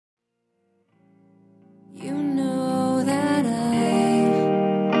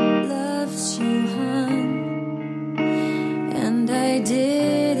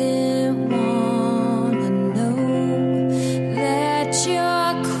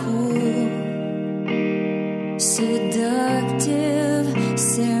seductive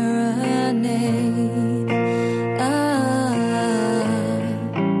serenade.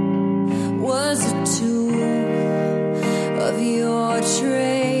 Was a tool of your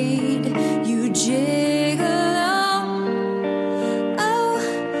trade. You jiggle on,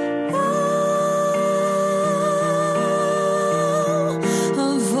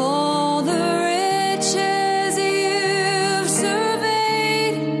 of all the riches you've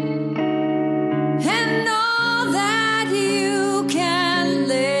surveyed, and all that you can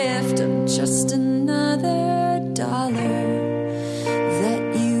lift of just another dollar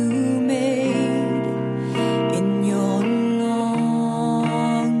that you made in your long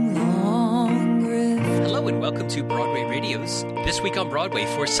rift. Hello and welcome to Broadway Radio's This Week on Broadway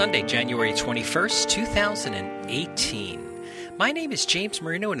for Sunday, January 21st, 2018. My name is James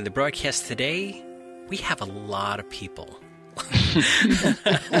Marino, and in the broadcast today, we have a lot of people.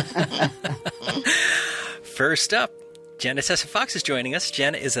 First up, Jenna Tessa Fox is joining us.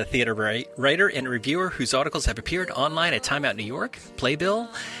 Jenna is a theater writer and reviewer whose articles have appeared online at Time Out New York, Playbill,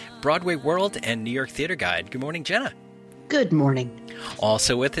 Broadway World, and New York Theater Guide. Good morning, Jenna. Good morning.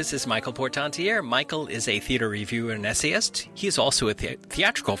 Also with us is Michael Portantiere. Michael is a theater reviewer and essayist. He is also a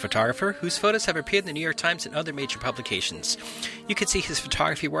theatrical photographer whose photos have appeared in the New York Times and other major publications. You can see his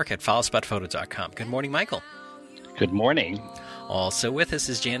photography work at followspotphoto.com. Good morning, Michael. Good morning. Also with us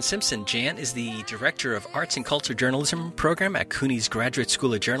is Jan Simpson. Jan is the Director of Arts and Culture Journalism Program at CUNY's Graduate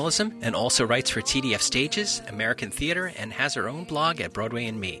School of Journalism and also writes for TDF Stages, American Theater, and has her own blog at Broadway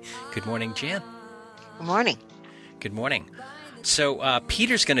and Me. Good morning, Jan. Good morning. Good morning. So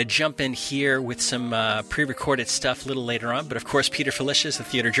Peter's going to jump in here with some pre-recorded stuff a little later on. But, of course, Peter Felicia is a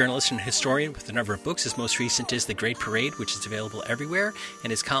theater journalist and historian with a number of books. His most recent is The Great Parade, which is available everywhere.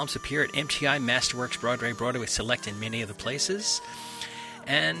 And his columns appear at MTI, Masterworks, Broadway, Broadway Select, and many other places.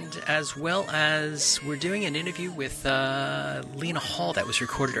 And as well as we're doing an interview with Lena Hall that was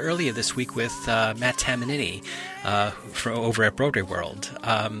recorded earlier this week with Matt Tamanini from over at Broadway World.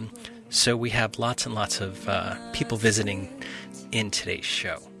 So we have lots and lots of people visiting in today's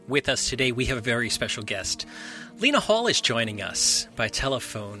show. With us today, we have a very special guest. Lena Hall is joining us by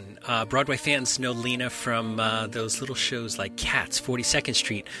telephone. Broadway fans know Lena from those little shows like Cats, 42nd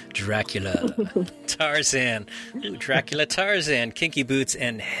Street, Dracula, Tarzan, Dracula, Tarzan, Kinky Boots,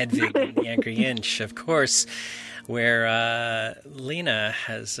 and Hedwig and the Angry Inch, of course, where Lena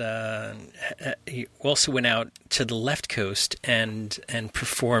has he also went out to the left coast and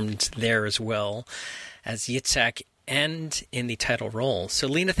performed there as well as Yitzhak and in the title role. So,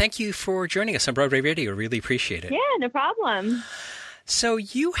 Lena, thank you for joining us on Broadway Radio. Really appreciate it. Yeah, no problem. So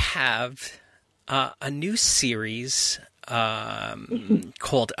you have a new series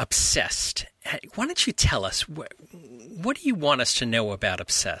called Obsessed. Why don't you tell us, what do you want us to know about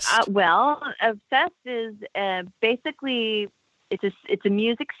Obsessed? Well, Obsessed is basically, it's a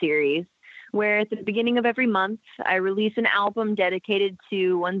music series where at the beginning of every month, I release an album dedicated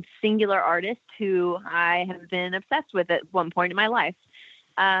to one singular artist who I have been obsessed with at one point in my life,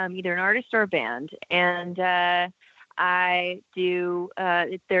 either an artist or a band. And I do,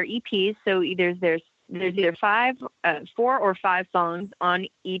 they're EPs, so there's either 4 or 5 songs on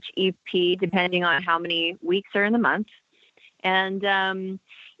each EP, depending on how many weeks are in the month. And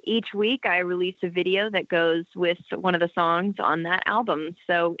each week I release a video that goes with one of the songs on that album.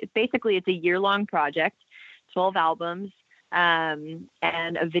 So it's a year-long project, 12 albums, and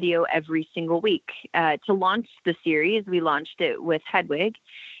a video every single week. To launch the series, we launched it with Hedwig.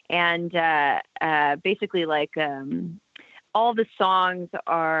 And basically, all the songs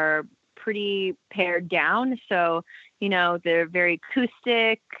are pretty pared down. So, they're very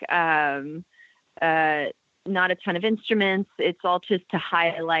acoustic, not a ton of instruments. It's all just to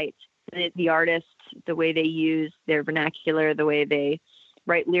highlight the artist, the way they use their vernacular, the way they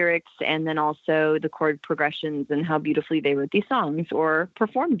write lyrics, and then also the chord progressions and how beautifully they wrote these songs or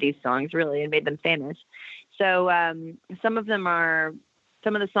performed these songs, really, and made them famous. So some of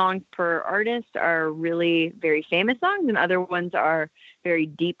the songs per artist are really very famous songs, and other ones are very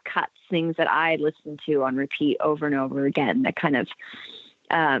deep cuts, things that I listen to on repeat over and over again that kind of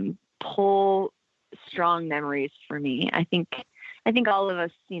pull strong memories for me. I think all of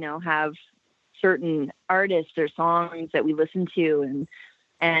us, have certain artists or songs that we listen to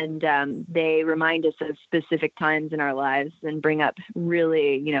and they remind us of specific times in our lives and bring up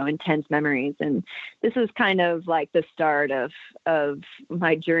really, intense memories. And this was kind of like the start of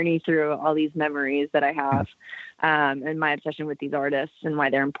my journey through all these memories that I have, and my obsession with these artists and why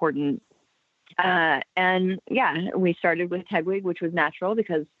they're important. And yeah, we started with Hedwig, which was natural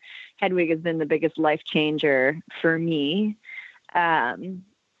because Hedwig has been the biggest life changer for me.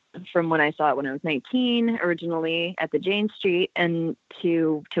 from when I saw it when I was 19, originally at the Jane Street, and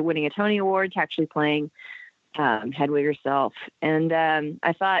to winning a Tony Award, to actually playing Hedwig herself. And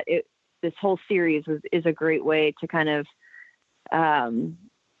I thought this whole series is a great way to kind of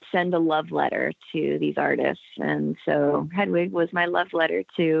send a love letter to these artists. And so Hedwig was my love letter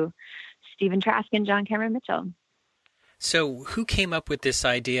to Stephen Trask and John Cameron Mitchell. So who came up with this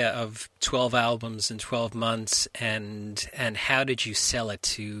idea of 12 albums in 12 months, and how did you sell it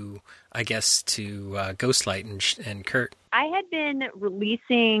to Ghostlight and Kurt? I had been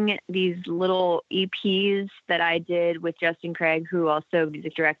releasing these little EPs that I did with Justin Craig, who also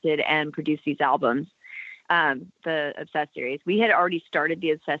music directed and produced these albums, the Obsessed series. We had already started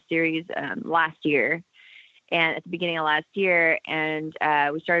the Obsessed series last year, and at the beginning of last year, and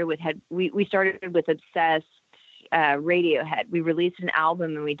we started with Obsessed. Radiohead. We released an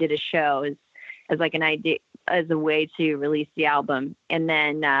album and we did a show as like an idea, as a way to release the album. And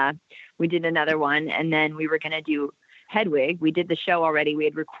then we did another one, and then we were going to do Hedwig. We did the show already. We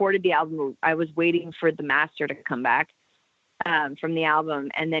had recorded the album. I was waiting for the master to come back from the album.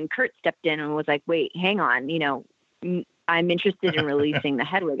 And then Kurt stepped in and was like, wait, hang on, I'm interested in releasing the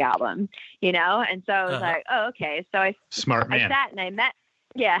Hedwig album, And so I was like, oh, okay. So Smart man. I sat and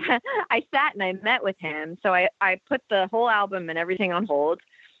I met with him. So I put the whole album and everything on hold.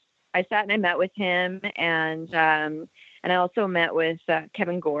 I sat and I met with him, and I also met with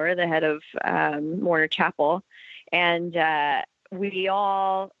Kevin Gore, the head of Warner Chappell, and we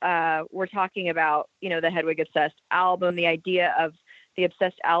all were talking about the Hedwig Obsessed album, the idea of the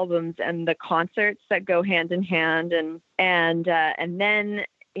Obsessed albums and the concerts that go hand in hand, and then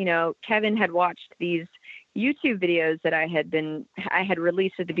Kevin had watched these YouTube videos that I had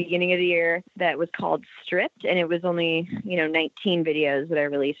released at the beginning of the year that was called Stripped, and it was only 19 videos that I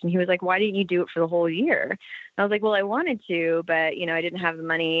released, and he was like, why didn't you do it for the whole year? And I was like, well, I wanted to, but I didn't have the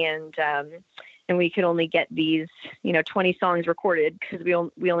money, and we could only get these 20 songs recorded because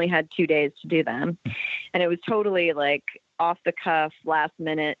we only had 2 days to do them, and it was totally like off the cuff, last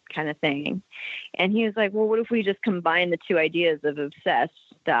minute kind of thing. And he was like, well, what if we just combine the two ideas of Obsessed,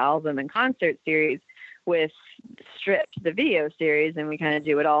 the album and concert series, with Stripped, the video series, and we kind of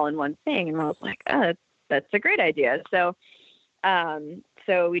do it all in one thing. And I was like, oh, that's a great idea. So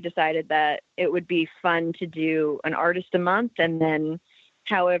we decided that it would be fun to do an artist a month, and then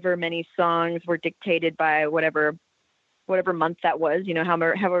however many songs were dictated by whatever month that was,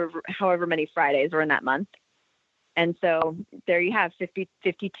 however many Fridays were in that month. And so there you have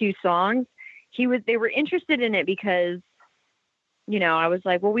 52 songs. They were interested in it because I was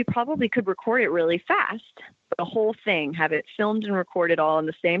like, well, we probably could record it really fast, the whole thing, have it filmed and recorded all in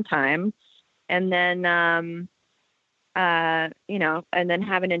the same time. And then, and then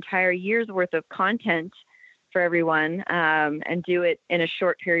have an entire year's worth of content for everyone, and do it in a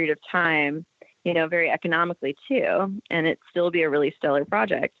short period of time, very economically too. And it still be a really stellar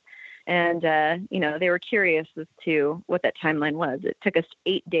project. And, they were curious as to what that timeline was. It took us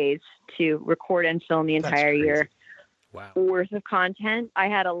 8 days to record and film the entire year. Wow. Worth of content. I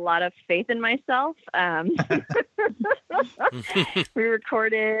had a lot of faith in myself. We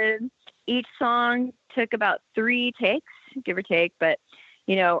recorded, each song took about 3 takes, give or take, but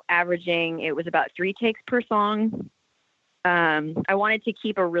averaging, it was about 3 takes per song. I wanted to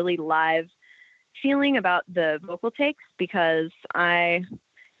keep a really live feeling about the vocal takes because I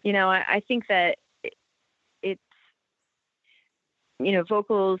think that it's,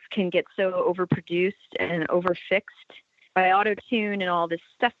 vocals can get so overproduced and overfixed by auto-tune and all this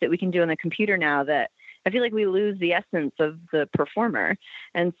stuff that we can do on the computer now that I feel like we lose the essence of the performer.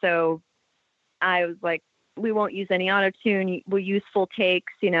 And so I was like, we won't use any auto-tune. We'll use full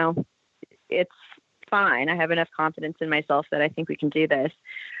takes. It's fine. I have enough confidence in myself that I think we can do this.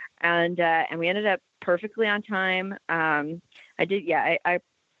 And we ended up perfectly on time. I did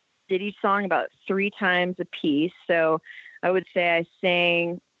each song about 3 times a piece. So I would say I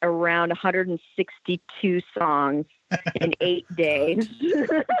sang around 162 songs in 8 days.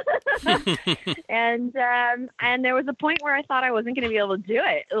 And there was a point where I thought I wasn't going to be able to do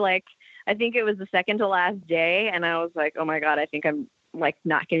it. Like, I think it was the second to last day. And I was like, oh my God, I think I'm like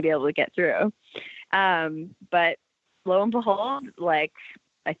not going to be able to get through. But lo and behold, like,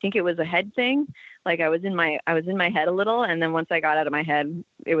 I think it was a head thing. Like I was in my head a little. And then once I got out of my head,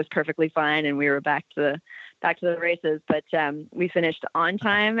 it was perfectly fine. And we were back to the races, but we finished on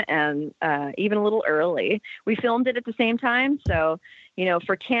time and even a little early. We filmed it at the same time. So,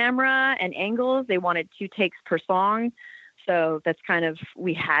 for camera and angles, they wanted 2 takes per song. So that's kind of,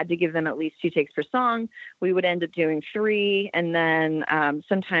 we had to give them at least 2 takes per song. We would end up doing 3. And then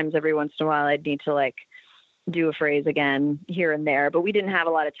sometimes every once in a while I'd need to like do a phrase again here and there, but we didn't have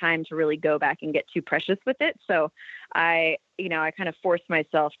a lot of time to really go back and get too precious with it. So I kind of forced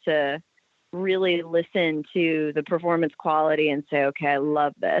myself to really listen to the performance quality and say, okay, I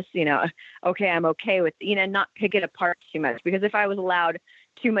love this, okay, I'm okay with, not pick it apart too much, because if I was allowed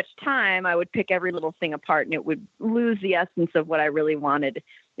too much time, I would pick every little thing apart and it would lose the essence of what I really wanted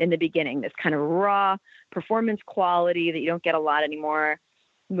in the beginning, this kind of raw performance quality that you don't get a lot anymore,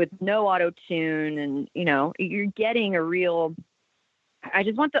 with no auto tune. And, you're getting I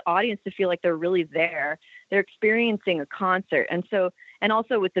just want the audience to feel like they're really there. They're experiencing a concert. And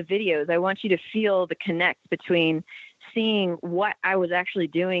also with the videos, I want you to feel the connect between seeing what I was actually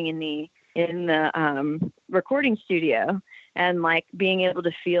doing in the recording studio, and like being able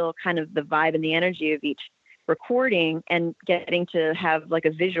to feel kind of the vibe and the energy of each recording, and getting to have like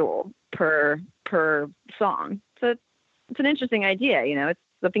a visual per song. So it's an interesting idea. It's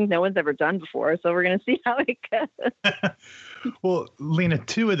something no one's ever done before. So we're going to see how it goes. Well, Lena,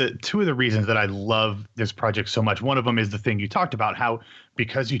 two of the reasons that I love this project so much, one of them is the thing you talked about, how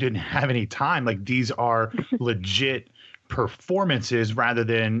because you didn't have any time, like these are legit performances rather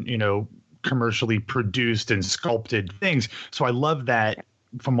than, commercially produced and sculpted things. So I love that.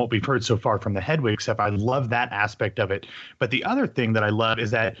 From what we've heard so far from the Hedwig stuff, I love that aspect of it. But the other thing that I love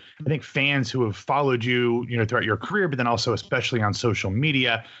is that I think fans who have followed you, throughout your career, but then also especially on social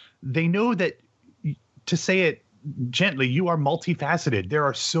media, they know that, to say it gently, you are multifaceted. There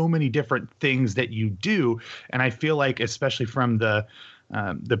are so many different things that you do. And I feel like, especially from the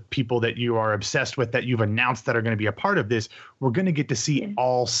people that you are obsessed with, that you've announced that are going to be a part of this, we're going to get to see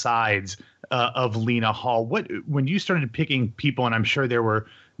all sides of Lena Hall. When you started picking people, and I'm sure there were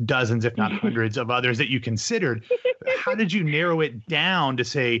dozens, if not hundreds of others that you considered, how did you narrow it down to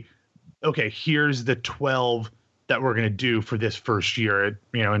say, okay, here's the 12 that we're going to do for this first year,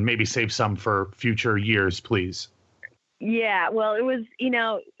 and maybe save some for future years, please? Yeah, well, it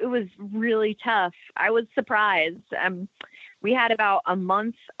was really tough. I was surprised. We had about a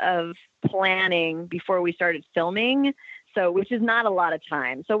month of planning before we started filming, which is not a lot of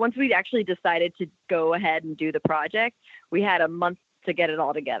time. So once we actually decided to go ahead and do the project, we had a month to get it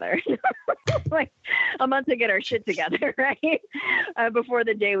all together, like a month to get our shit together, right? Before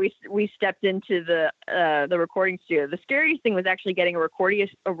the day we stepped into the recording studio. The scariest thing was actually getting a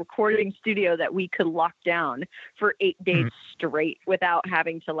recording studio that we could lock down for 8 days straight without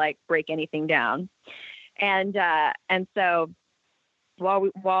having to like break anything down. And so while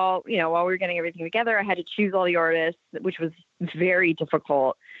we were getting everything together, I had to choose all the artists, which was very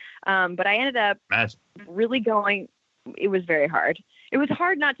difficult. But I ended up really going. It was very hard. It was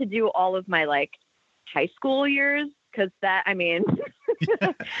hard not to do all of my like high school years, because there's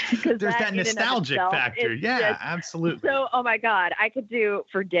that nostalgic factor. Yeah, absolutely. So, oh my God, I could do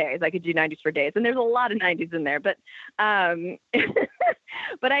for days. I could do 90s for days, and there's a lot of 90s in there. But,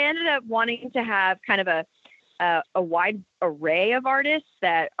 but I ended up wanting to have kind of a wide array of artists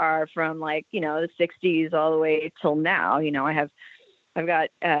that are from like, the 60s all the way till now. I've got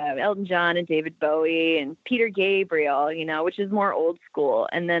Elton John and David Bowie and Peter Gabriel, which is more old school.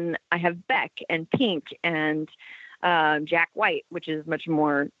 And then I have Beck and Pink and Jack White, which is much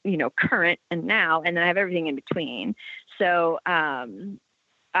more, current and now. And then I have everything in between. So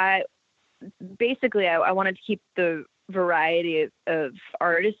I wanted to keep the variety of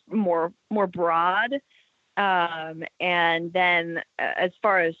artists more broad. And then as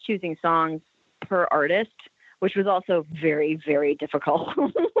far as choosing songs per artist, which was also very, very difficult.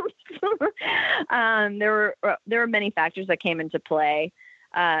 There were many factors that came into play.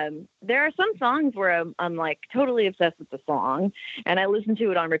 There are some songs where I'm like totally obsessed with the song and I listen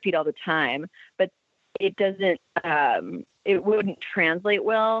to it on repeat all the time, but it doesn't, it wouldn't translate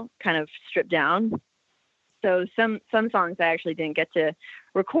well, kind of stripped down. So some songs I actually didn't get to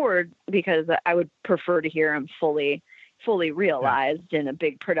record because I would prefer to hear them fully realized in a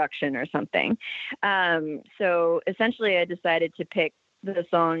big production or something. So essentially I decided to pick the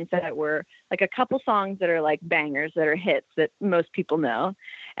songs that were like a couple songs that are like bangers, that are hits that most people know.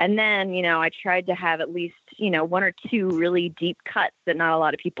 And then, I tried to have at least, one or two really deep cuts that not a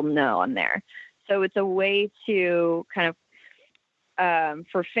lot of people know on there. So it's a way to kind of,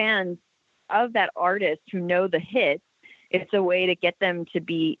 for fans of that artist who know the hits, it's a way to get them to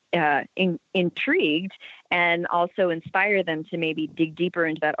be intrigued and also inspire them to maybe dig deeper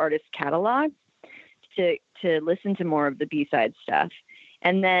into that artist's catalog to listen to more of the B-side stuff.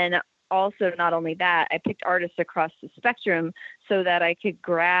 And then also, not only that, I picked artists across the spectrum so that I could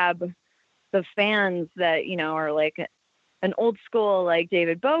grab the fans that, are like an old school, like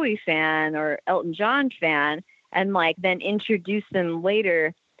David Bowie fan or Elton John fan, and like then introduce them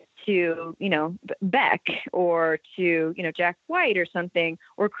later to, Beck or to, Jack White or something,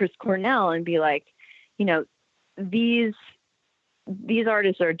 or Chris Cornell, and be like, these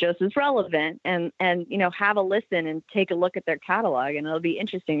artists are just as relevant, and have a listen and take a look at their catalog, and it'll be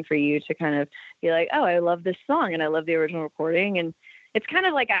interesting for you to kind of be like, oh, I love this song and I love the original recording. And it's kind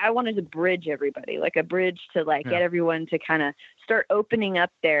of like, I wanted to bridge everybody, like a bridge to get everyone to kind of start opening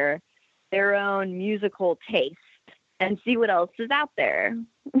up their own musical taste and see what else is out there.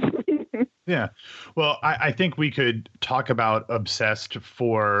 Yeah. Well, I think we could talk about Obsessed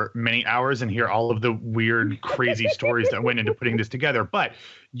for many hours and hear all of the weird, crazy stories that went into putting this together. But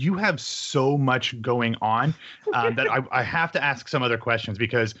you have so much going on that I have to ask some other questions,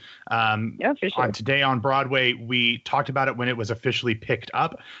 because for sure. on Today on Broadway, we talked about it when it was officially picked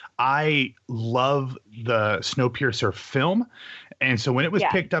up. I love the Snowpiercer film. And so when it was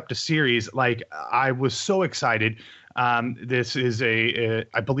picked up to series, I was so excited. This is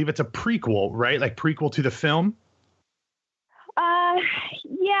I believe it's a prequel, right? Like prequel to the film.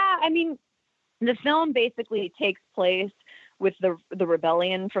 Yeah. I mean, the film basically takes place with the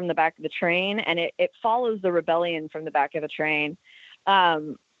rebellion from the back of the train, and it follows the rebellion from the back of the train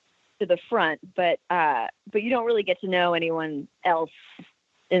to the front, but you don't really get to know anyone else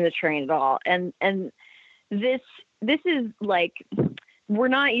in the train at all. And this is like, we're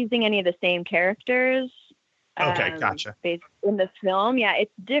not using any of the same characters. Okay, gotcha. Based in the film,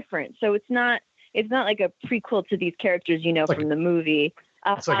 it's different. So it's not like a prequel to these characters, from the movie.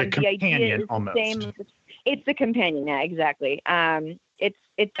 It's like a companion almost. It's a companion, yeah, exactly.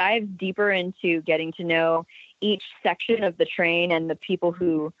 It dives deeper into getting to know each section of the train and the people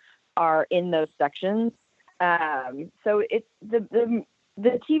who are in those sections. So it's the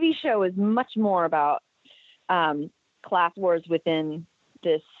TV show is much more about class wars within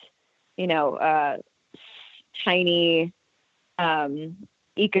this, tiny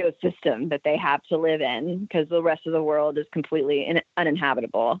ecosystem that they have to live in, because the rest of the world is completely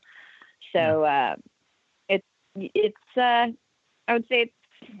uninhabitable. So it's I would say it's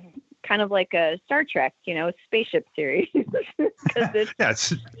kind of like a Star Trek, spaceship series, because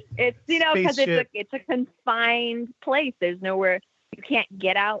it's it's a confined place. There's nowhere, you can't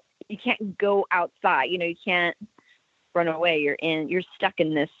get out, you can't go outside, you can't run away. You're stuck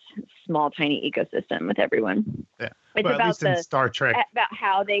in this small, tiny ecosystem with everyone. Yeah. It's well, about at least in Star Trek, about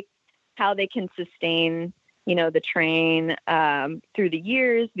how they can sustain, the train through the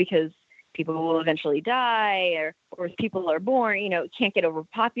years, because people will eventually die, or people are born, it can't get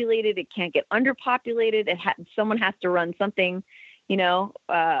overpopulated. It can't get underpopulated. Someone has to run something,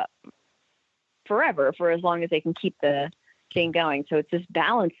 forever, for as long as they can keep the thing going. So it's this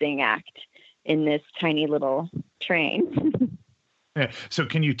balancing act in this tiny little train. Yeah. So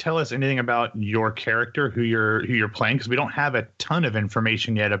can you tell us anything about your character, who you're playing? Because we don't have a ton of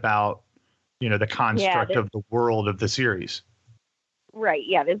information yet about, the construct of the world of the series. Right.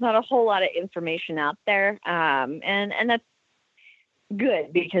 Yeah. There's not a whole lot of information out there. And that's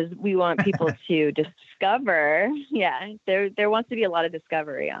good, because we want people to discover. Yeah. There wants to be a lot of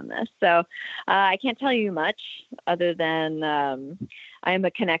discovery on this. So I can't tell you much other than I am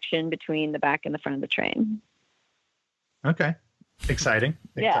a connection between the back and the front of the train. Okay. Exciting.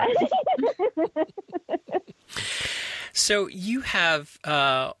 Yeah. So you have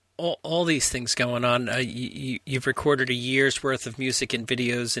all these things going on. You've recorded a year's worth of music and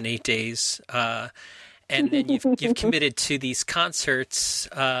videos in 8 days, and then you've committed to these concerts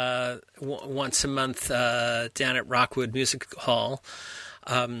once a month down at Rockwood Music Hall.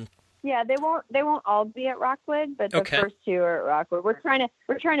 Yeah, they won't all be at Rockwood, but the first two are at Rockwood. We're trying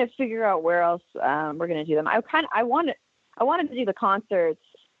to figure out where else we're going to do them. I wanted to do the concerts,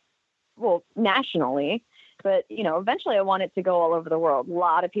 nationally, but eventually I want it to go all over the world. A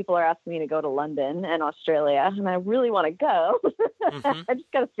lot of people are asking me to go to London and Australia, and I really want to go. Mm-hmm. I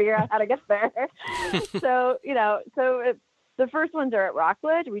just got to figure out how to get there. So the first ones are at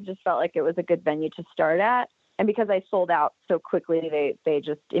Rockwood. We just felt like it was a good venue to start at. And because I sold out so quickly, they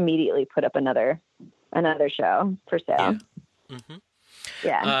just immediately put up another show for sale. Yeah. Mm-hmm.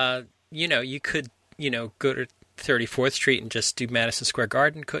 Yeah. You could, go to 34th Street and just do Madison Square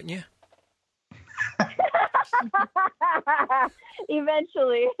Garden, couldn't you?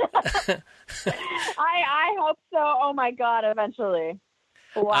 Eventually. I hope so. Oh my God, eventually.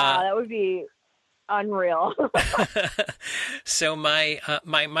 Wow, that would be unreal. So my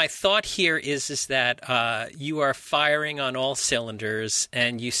thought here is that you are firing on all cylinders,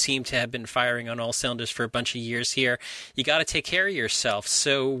 and you seem to have been firing on all cylinders for a bunch of years here. You got to take care of yourself.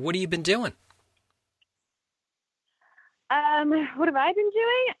 So what have you been doing? What have I been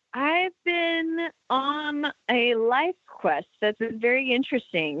doing? I've been on a life quest that's been very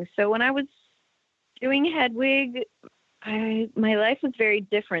interesting. So when I was doing Hedwig, my life was very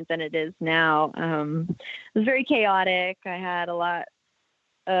different than it is now. It was very chaotic. I had a lot,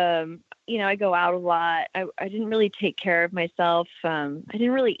 I go out a lot. I didn't really take care of myself. I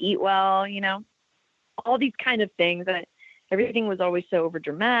didn't really eat well, all these kind of things. Everything was always so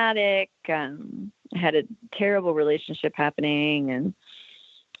overdramatic. I had a terrible relationship happening.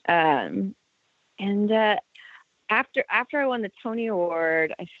 And after I won the Tony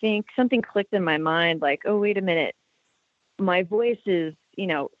Award, I think something clicked in my mind, like, oh, wait a minute. My voice is,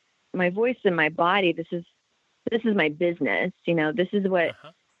 my voice and my body. This is my business. This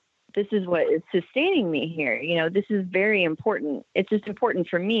is what is sustaining me here. This is very important. It's just important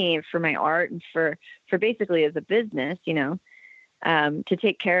for me, for my art, and for basically as a business, to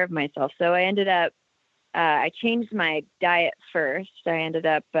take care of myself. So I ended up, I changed my diet first. I ended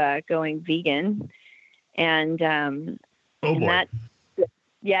up going vegan, and that,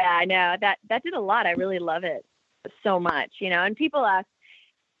 yeah, I know that did a lot. I really love it so much, and people ask,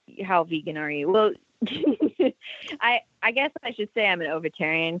 how vegan are you? Well, I guess I should say I'm an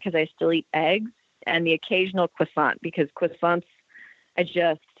ovitarian because I still eat eggs and the occasional croissant, because croissants,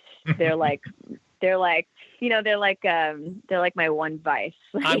 they're like my one vice.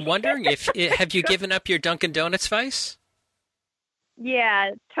 I'm wondering have you given up your Dunkin' Donuts vice? Yeah,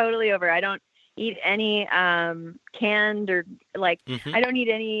 totally over. I don't eat any canned or I don't eat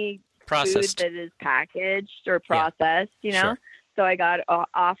any Processed food that is packaged or processed, Sure. So I got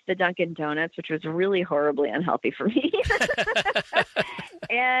off the Dunkin' Donuts, which was really horribly unhealthy for me.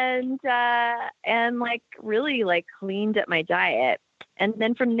 and really cleaned up my diet. And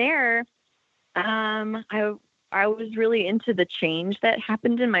then from there, I was really into the change that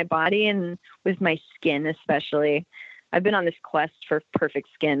happened in my body and with my skin, especially. I've been on this quest for perfect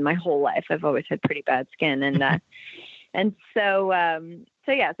skin my whole life. I've always had pretty bad skin. And so I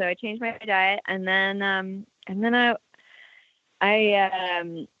changed my diet, and then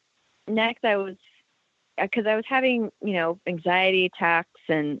next I was having, anxiety attacks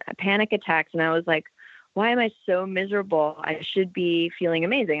and panic attacks. And I was like, why am I so miserable? I should be feeling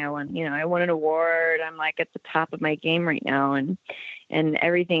amazing. I won an award. I'm at the top of my game right now. And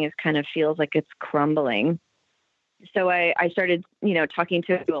everything feels like it's crumbling. So I started, talking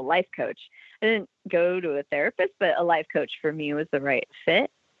to a life coach. I didn't go to a therapist, but a life coach for me was the right fit.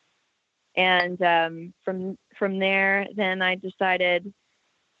 And from there, then I decided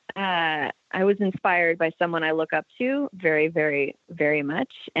I was inspired by someone I look up to very, very, very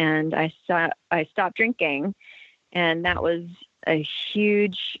much. And I stopped drinking. And that was a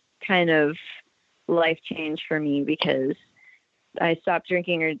huge kind of life change for me, because I stopped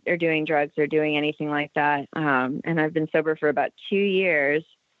drinking or doing drugs or doing anything like that. And I've been sober for about 2 years.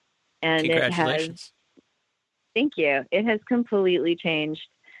 And Congratulations. Thank you. It has completely changed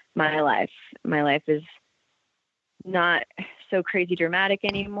my life. My life is not so crazy dramatic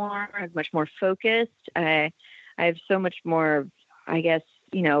anymore. I'm much more focused. I have so much more, I guess,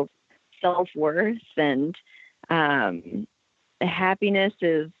 self-worth, and happiness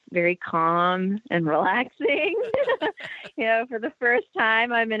is very calm and relaxing. For the first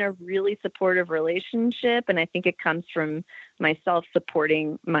time, I'm in a really supportive relationship, and I think it comes from myself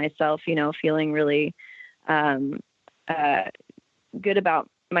supporting myself, feeling really good about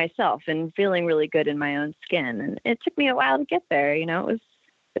myself and feeling really good in my own skin. And it took me a while to get there.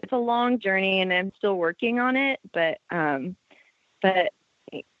 It's a long journey, and I'm still working on it, but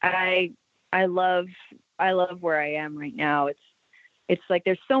I love where I am right now. It's like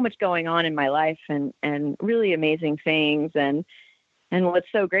there's so much going on in my life, and really amazing things. And what's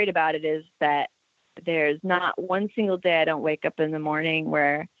so great about it is that there's not one single day I don't wake up in the morning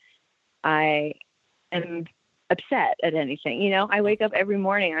where I am upset at anything. I wake up every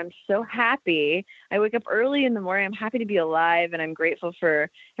morning. I'm so happy. I wake up early in the morning. I'm happy to be alive, and I'm grateful for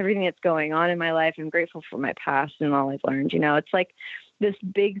everything that's going on in my life. I'm grateful for my past and all I've learned. It's like this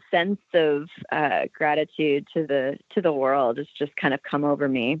big sense of gratitude to the world has just kind of come over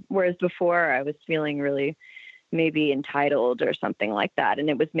me. Whereas before I was feeling really maybe entitled or something like that, and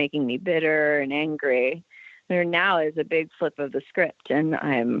it was making me bitter and angry. There now is a big flip of the script, and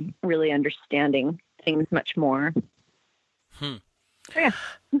I'm really understanding things much more. Yeah.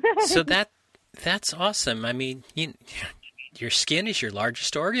 So that's awesome. I mean, your skin is your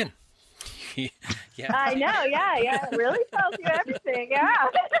largest organ. Yeah. I know. Yeah. It really tells you everything. Yeah.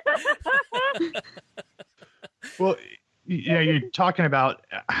 Well, you know, you're talking about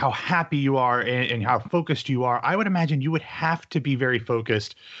how happy you are and how focused you are. I would imagine you would have to be very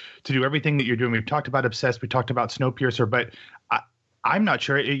focused to do everything that you're doing. We've talked about Obsessed, we talked about Snowpiercer, but I'm not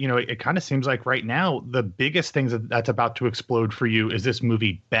sure. It kind of seems like right now the biggest things that's about to explode for you is this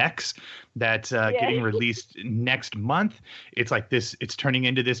movie Bex that's getting released next month. It's like this. It's turning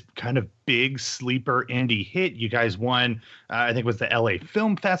into this kind of big sleeper indie hit. You guys won, I think it was the LA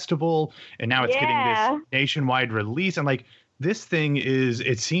Film Festival, and now it's getting this nationwide release. And like this thing is,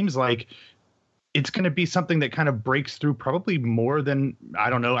 it seems like it's going to be something that kind of breaks through probably more than, I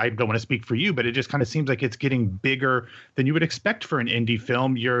don't know, I don't want to speak for you, but it just kind of seems like it's getting bigger than you would expect for an indie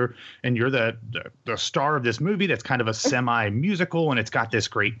film. You're the star of this movie that's kind of a semi-musical, and it's got this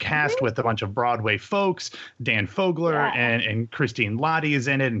great cast with a bunch of Broadway folks. Dan Fogler and Christine Lottie is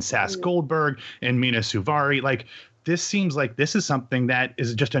in it, and Sass Goldberg and Mina Suvari. Like, this seems like this is something that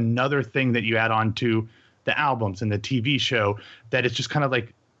is just another thing that you add on to the albums and the TV show, that it's just kind of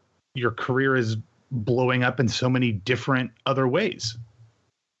like your career is blowing up in so many different other ways.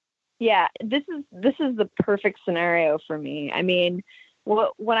 Yeah, this is the perfect scenario for me. I mean,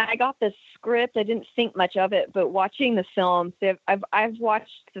 when I got this script, I didn't think much of it, but watching the film, so I've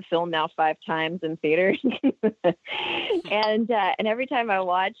watched the film now 5 times in theater, and every time I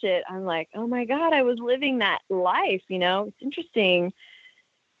watch it, I'm like, oh my God, I was living that life. You know, it's interesting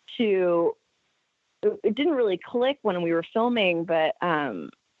it didn't really click when we were filming, but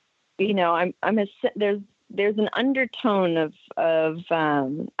you know, there's an undertone of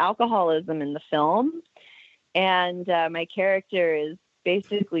alcoholism in the film, and my character is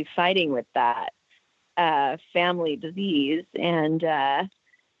basically fighting with that family disease, and that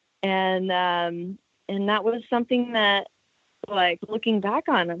was something that, like, looking back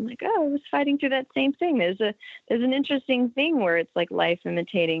on, I'm like, oh, I was fighting through that same thing. There's an interesting thing where it's like life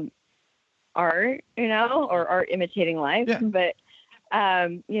imitating art, you know, or art imitating life, but.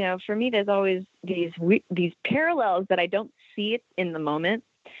 You know, for me, there's always these parallels that I don't see it in the moment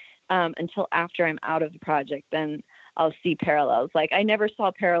until after I'm out of the project. Then I'll see parallels. Like, I never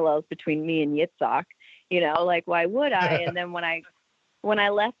saw parallels between me and Yitzhak. You know, like, why would I? And then when I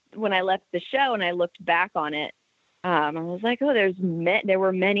left the show and I looked back on it, I was like, oh, there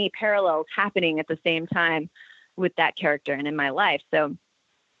were many parallels happening at the same time with that character and in my life. So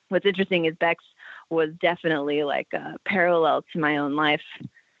what's interesting is Bex was definitely like a parallel to my own life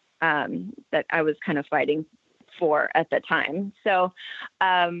that I was kind of fighting for at the time. So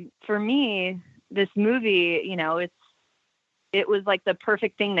for me, this movie, you know, it was like the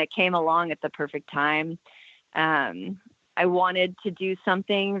perfect thing that came along at the perfect time. I wanted to do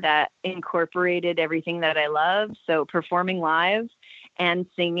something that incorporated everything that I love. So performing live and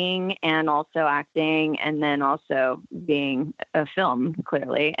singing and also acting, and then also being a film,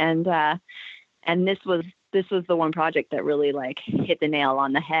 clearly. And this was the one project that really, like, hit the nail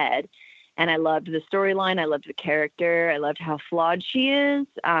on the head. And I loved the storyline. I loved the character. I loved how flawed she is.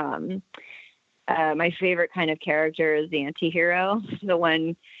 My favorite kind of character is the anti-hero, the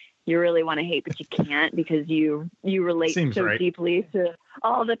one you really want to hate, but you can't, because you relate deeply to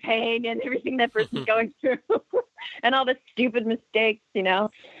all the pain and everything that person's going through and all the stupid mistakes, you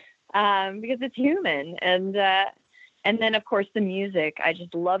know, because it's human. And then, of course, the music. I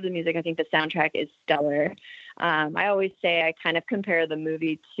just love the music. I think the soundtrack is stellar. I always say I kind of compare the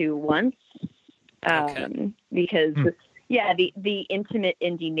movie to Once, because, the intimate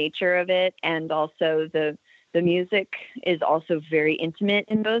indie nature of it, and also the music is also very intimate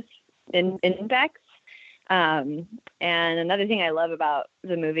in both in Bex. And another thing I love about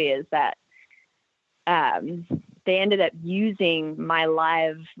the movie is that they ended up using my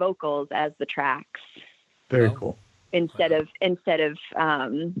live vocals as the tracks. Very cool. Instead of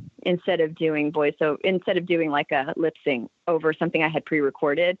doing voice, so instead of doing like a lip sync over something I had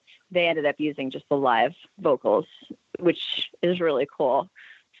pre-recorded, they ended up using just the live vocals, which is really cool.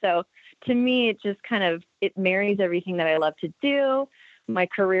 So to me, it just it marries everything that I love to do. My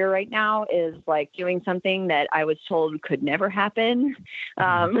career right now is like doing something that I was told could never happen,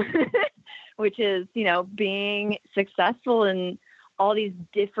 which is, you know, being successful in all these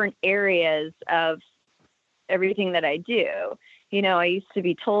different areas of everything that I do. You know, I used to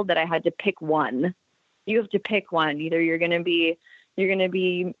be told that I had to pick one. You have to pick one. Either you're going to be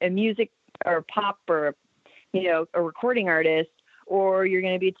a music or pop or, you know, a recording artist, or you're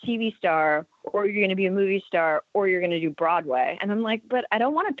going to be a TV star, or you're going to be a movie star, or you're going to do Broadway. And I'm like, but I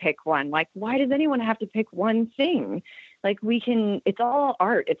don't want to pick one. Like, why does anyone have to pick one thing? Like, it's all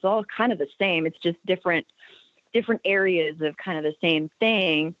art. It's all kind of the same. It's just different areas of kind of the same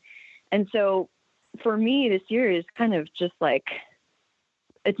thing. And so for me, this year is kind of just like,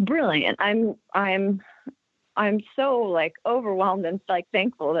 it's brilliant. I'm I'm so like overwhelmed and like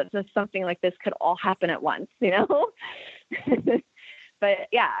thankful that just something like this could all happen at once, you know? But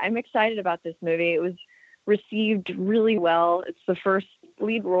yeah, I'm excited about this movie. It was received really well. It's the first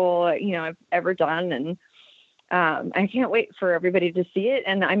lead role, you know, I've ever done. And I can't wait for everybody to see it.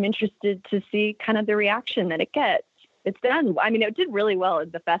 And I'm interested to see kind of the reaction that it gets. It's done. I mean, it did really well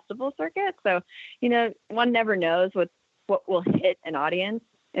at the festival circuit. So, you know, one never knows what will hit an audience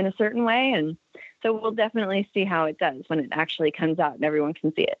in a certain way. And so we'll definitely see how it does when it actually comes out and everyone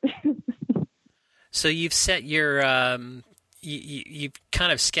can see it. So you've set your, you've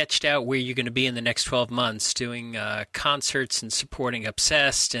kind of sketched out where you're going to be in the next 12 months, doing concerts and supporting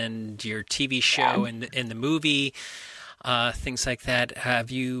Obsessed and your TV show and the movie, things like that.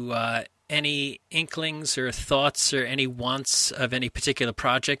 Have you any inklings or thoughts or any wants of any particular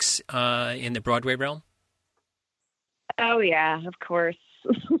projects in the Broadway realm? Oh, yeah, of course.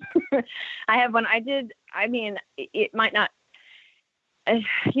 I have one. It might not,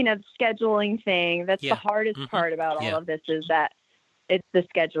 you know, the scheduling thing. That's the hardest part about all of this is that it's the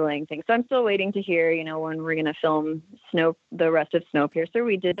scheduling thing. So I'm still waiting to hear, you know, when we're going to film the rest of Snowpiercer.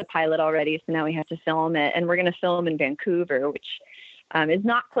 We did the pilot already, so now we have to film it. And we're going to film in Vancouver, which is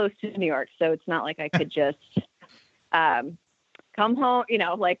not close to New York. So it's not like I could just come home, you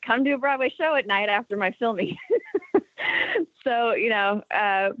know, like come do a Broadway show at night after my filming. So, you know,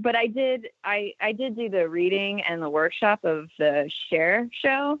 but I did do the reading and the workshop of the Cher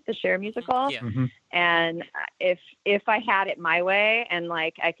show, the Cher musical. Yeah. Mm-hmm. And if I had it my way and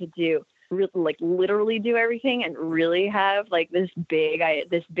like I could do like literally do everything and really have like this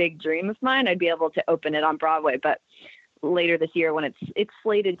big dream of mine, I'd be able to open it on Broadway. But later this year when it's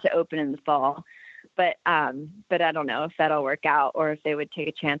slated to open in the fall. But I don't know if that'll work out or if they would take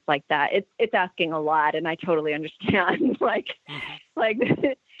a chance like that. It's asking a lot, and I totally understand. Like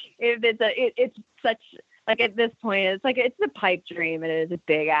if it's such like at this point, it's like it's a pipe dream and it is a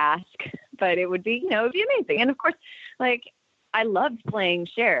big ask, but it would be, you know, it'd be amazing. And of course, like I loved playing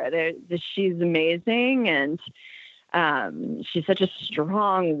Cher. She's amazing, and she's such a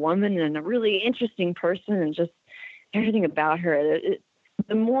strong woman and a really interesting person, and just everything about her.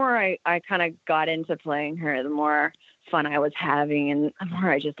 The more I kind of got into playing her, the more fun I was having and the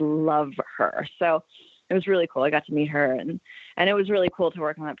more I just love her. So it was really cool. I got to meet her and it was really cool to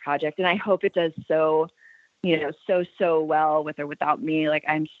work on that project. And I hope it does so well with or without me. Like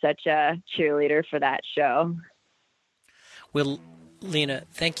I'm such a cheerleader for that show. Well, Lena,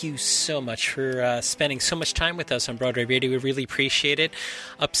 thank you so much for spending so much time with us on Broadway Radio. We really appreciate it.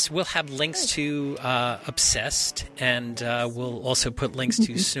 We'll have links to Obsessed, and we'll also put links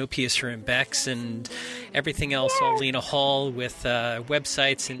to Snowpiercer and Bex and everything else on Lena Hall with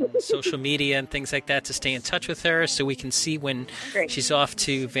websites and social media and things like that to stay in touch with her so we can see when she's off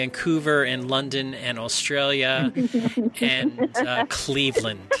to Vancouver and London and Australia and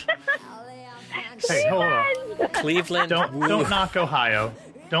Cleveland. Hey, hold on. Cleveland. Don't knock Ohio.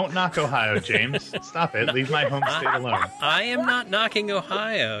 Don't knock Ohio, James. Stop it. Leave my home state alone. I am not knocking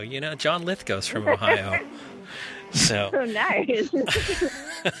Ohio. You know, John Lithgow's from Ohio. So nice.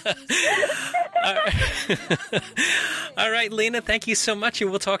 All right, Lena, thank you so much,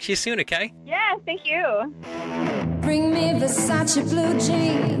 and we'll talk to you soon, okay? Yeah, thank you. Bring me Versace blue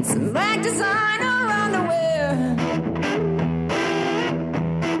jeans and black designer underwear.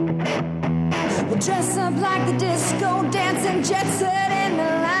 We'll dress up like the disco, dancing jet set in the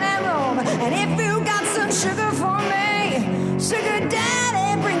lining room. And if you got some sugar for me, sugar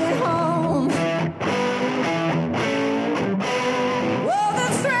daddy, bring it home. Oh, the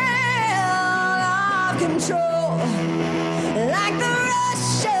thrill of control, like the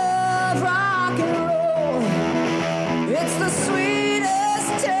rush of rock and roll. It's the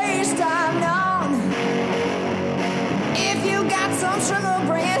sweetest taste I've known. If you got some sugar,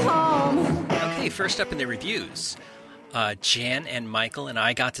 bring it home. Okay, first up in the reviews, Jan and Michael and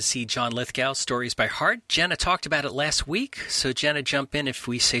I got to see John Lithgow's Stories by Heart. Jenna talked about it last week, so Jenna, jump in if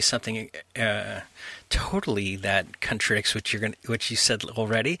we say something totally that contradicts what you said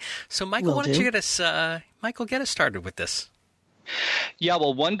already. So, Michael, why don't you get us started with this? Yeah,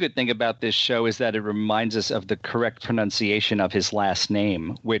 well, one good thing about this show is that it reminds us of the correct pronunciation of his last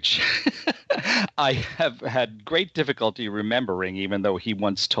name, which I have had great difficulty remembering, even though he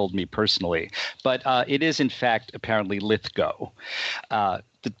once told me personally. But it is, in fact, apparently Lithgow.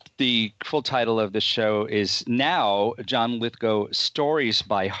 The full title of the show is now John Lithgow Stories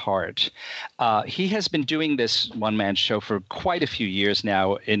by Heart. He has been doing this one-man show for quite a few years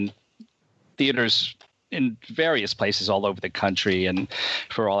now in theaters in various places all over the country and,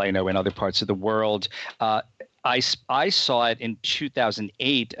 for all I know, in other parts of the world. I saw it in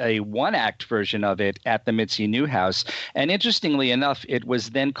 2008, a one-act version of it at the Mitzi Newhouse. And interestingly enough, it was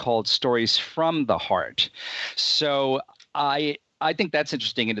then called Stories from the Heart. So I think that's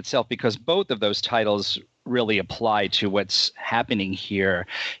interesting in itself because both of those titles really apply to what's happening here.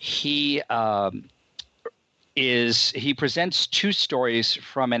 He presents two stories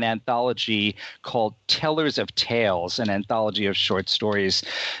from an anthology called Tellers of Tales, an anthology of short stories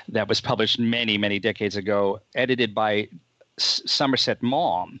that was published many, many decades ago, edited by Somerset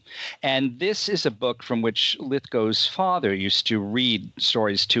Maugham. And this is a book from which Lithgow's father used to read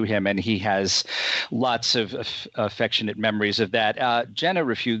stories to him, and he has lots of affectionate memories of that. Jenna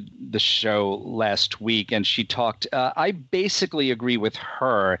reviewed the show last week, and she talked. I basically agree with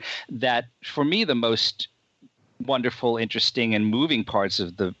her that for me, the most wonderful, interesting, and moving parts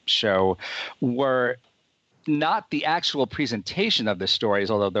of the show were not the actual presentation of the stories,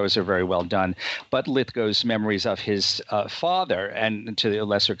 although those are very well done, but Lithgow's memories of his father and to a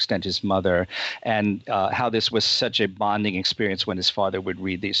lesser extent his mother, and how this was such a bonding experience when his father would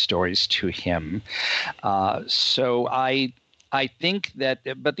read these stories to him. So I think that,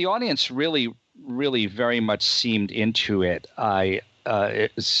 but the audience really, really very much seemed into it.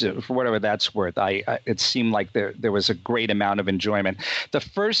 For whatever that's worth, it seemed like there was a great amount of enjoyment. The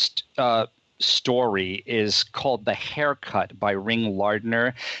first story is called The Haircut by Ring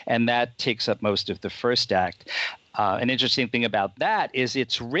Lardner, and that takes up most of the first act. An interesting thing about that is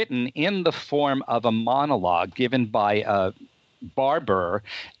it's written in the form of a monologue given by a barber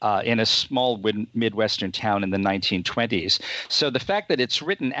in a small Midwestern town in the 1920s. So the fact that it's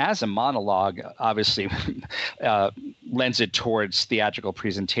written as a monologue obviously lends it towards theatrical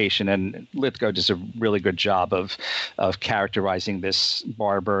presentation, and Lithgow does a really good job of characterizing this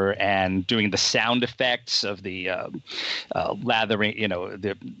barber and doing the sound effects of the lathering,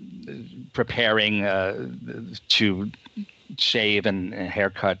 the preparing to shave and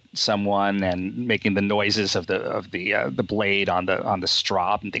haircut someone, and making the noises of the blade on the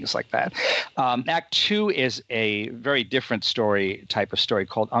strop and things like that. Act 2 is a very different type of story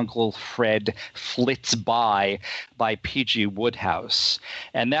called Uncle Fred Flits By P.G. Wodehouse,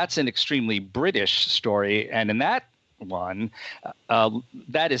 and that's an extremely British story. And in that one,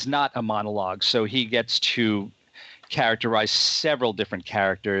 that is not a monologue, so he gets to characterize several different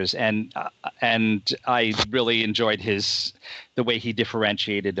characters, and I really enjoyed the way he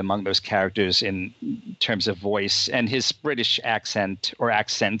differentiated among those characters in terms of voice, and his British accent, or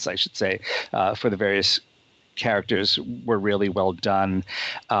accents, I should say, for the various characters were really well done.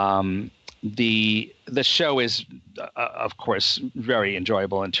 The show is, of course, very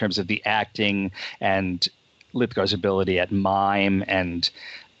enjoyable in terms of the acting and Lithgow's ability at mime and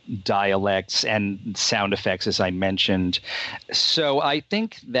dialects and sound effects, as I mentioned. So I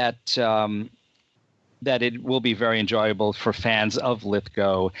think that that it will be very enjoyable for fans of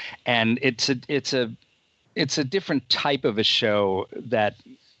Lithgow, and it's a different type of a show that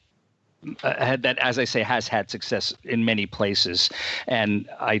as I say, has had success in many places, and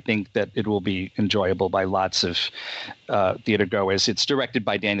I think that it will be enjoyable by lots of theater goers. It's directed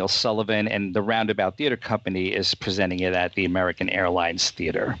by Daniel Sullivan, and the Roundabout Theater Company is presenting it at the American Airlines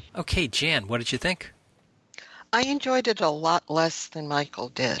Theater. Okay, Jan, what did you think? I enjoyed it a lot less than Michael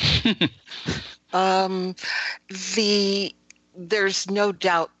did. There's no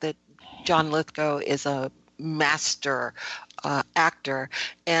doubt that John Lithgow is a master actor,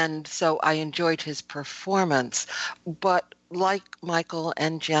 and so I enjoyed his performance. But like Michael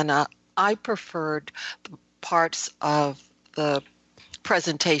and Jenna, I preferred the parts of the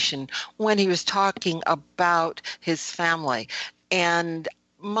presentation when he was talking about his family, and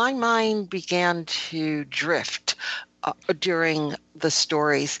my mind began to drift during the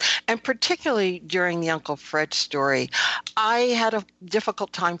stories, and particularly during the Uncle Fred story. I had a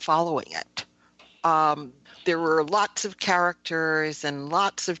difficult time following it. There were lots of characters and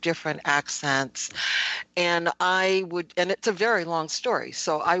lots of different accents, and it's a very long story,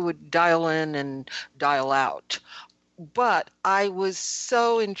 so I would dial in and dial out. But I was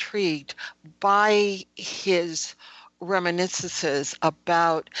so intrigued by his reminiscences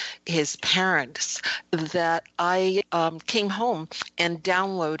about his parents that I came home and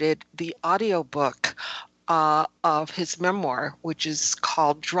downloaded the audiobook of his memoir, which is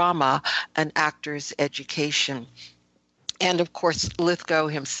called Drama, An Actor's Education. And of course, Lithgow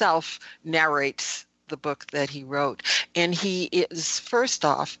himself narrates the book that he wrote. And he is, first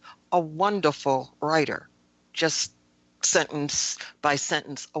off, a wonderful writer, just sentence by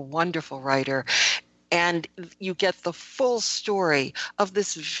sentence, a wonderful writer. And you get the full story of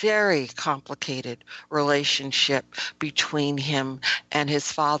this very complicated relationship between him and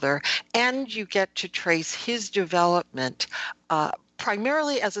his father. And you get to trace his development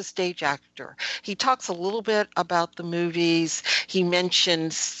primarily as a stage actor. He talks a little bit about the movies. He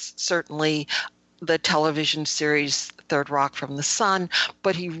mentions certainly the television series Third Rock from the Sun,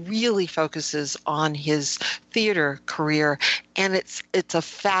 but he really focuses on his theater career, and it's a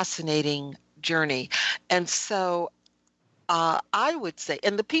fascinating journey. And so I would say,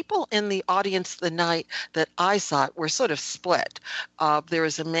 and the people in the audience the night that I saw it were sort of split. There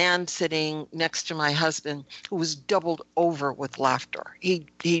was a man sitting next to my husband who was doubled over with laughter.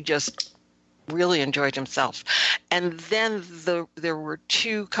 He just really enjoyed himself. And then there were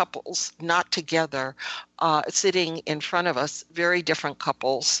two couples, not together, sitting in front of us, very different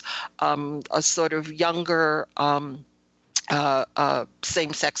couples, a sort of younger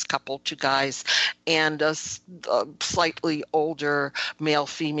same-sex couple, two guys, and a slightly older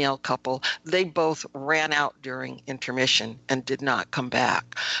male-female couple. They both ran out during intermission and did not come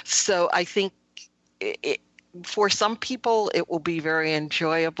back. So I think for some people, it will be very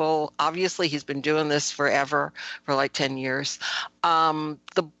enjoyable. Obviously, he's been doing this forever, for like 10 years.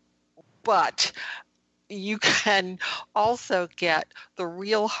 But you can also get the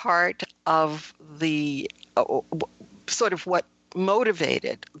real heart of the sort of what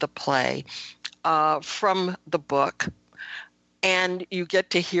motivated the play from the book. And you get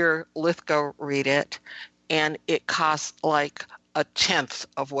to hear Lithgow read it, and it costs like a tenth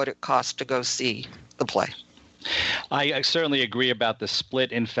of what it cost to go see the play. I certainly agree about the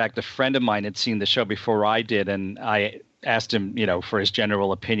split. In fact, a friend of mine had seen the show before I did, and I asked him, for his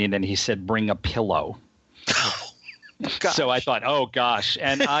general opinion, and he said, "Bring a pillow." So I thought, oh gosh,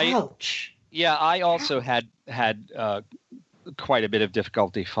 and Ouch. Yeah, I also had quite a bit of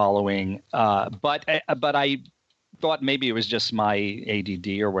difficulty following, but I thought maybe it was just my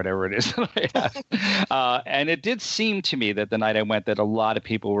ADD or whatever it is that I have. And it did seem to me that the night I went that a lot of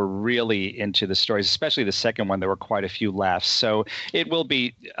people were really into the stories, especially the second one. There were quite a few laughs. So it will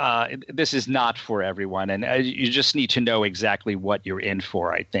be this is not for everyone. And you just need to know exactly what you're in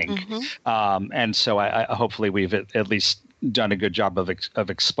for, I think. Mm-hmm. And so I hopefully we've at least done a good job of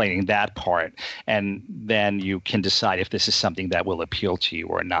explaining that part. And then you can decide if this is something that will appeal to you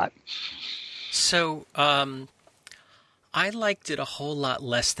or not. So, I liked it a whole lot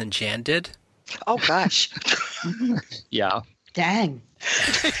less than Jan did. Oh, gosh. Yeah. Dang.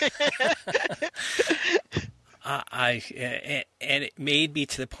 And it made me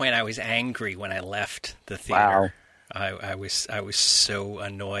to the point I was angry when I left the theater. Wow. I was so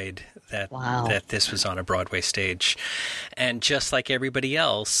annoyed that this was on a Broadway stage. And just like everybody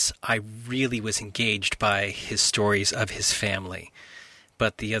else, I really was engaged by his stories of his family.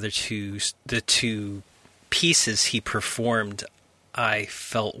 But the two pieces he performed, I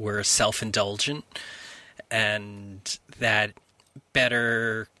felt were self-indulgent, and that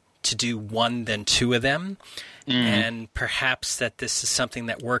better to do one than two of them. And perhaps that this is something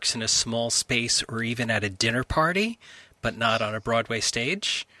that works in a small space or even at a dinner party, but not on a Broadway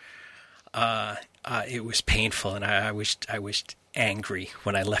stage. It was painful, and I was angry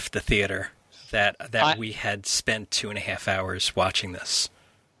when I left the theater that we had spent 2.5 hours watching this.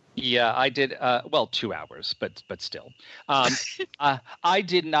 Yeah, I did. 2 hours, but still, I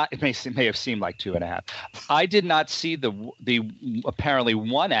did not. It may have seemed like 2.5. I did not see the apparently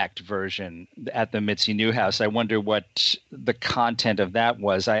one-act version at the Mitzi Newhouse. I wonder what the content of that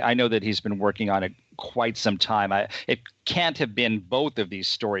was. I know that he's been working on it quite some time. It can't have been both of these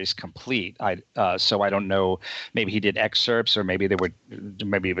stories complete. So I don't know. Maybe he did excerpts, or maybe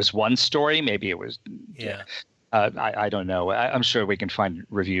it was one story. Maybe it was. Yeah. I don't know. I'm sure we can find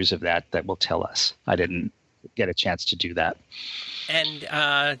reviews of that will tell us. I didn't get a chance to do that.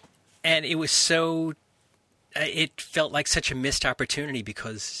 And it was so. It felt like such a missed opportunity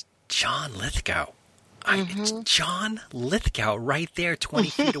because John Lithgow. It's John Lithgow right there, 20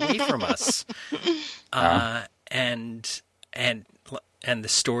 feet away from us. And the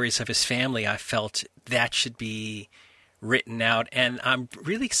stories of his family. I felt that should be written out, and I'm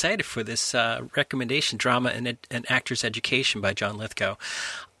really excited for this recommendation, Drama and Actors Education by John Lithgow.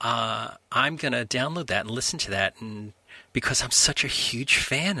 I'm going to download that and listen to that, and because I'm such a huge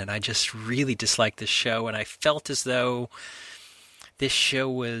fan, and I just really dislike this show, and I felt as though this show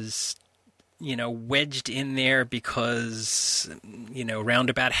was, wedged in there because,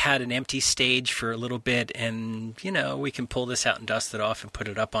 Roundabout had an empty stage for a little bit, and, we can pull this out and dust it off and put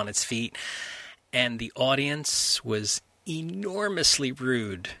it up on its feet. And the audience was enormously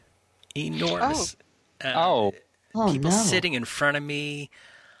rude. Enormous. People sitting in front of me,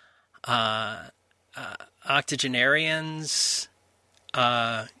 octogenarians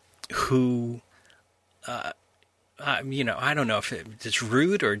who, I don't know if it's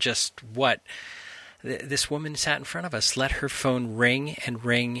rude or just what. This woman sat in front of us, let her phone ring and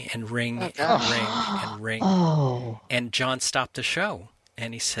ring and ring and ring and ring. Oh. And John stopped the show,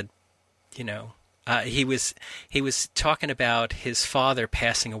 and he said, he was talking about his father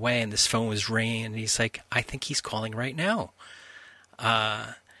passing away, and this phone was ringing, and he's like, I think he's calling right now.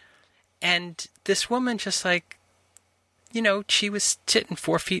 And this woman just she was sitting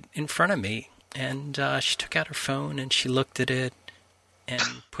 4 feet in front of me, and she took out her phone, and she looked at it and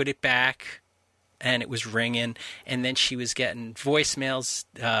put it back, and it was ringing, and then she was getting voicemails,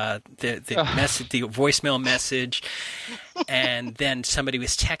 the voicemail message, and then somebody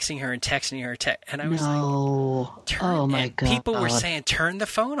was texting her, and I was oh my God. People were saying, turn the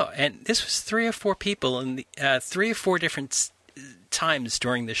phone off, and this was 3 or 4 people, and 3 or 4 different times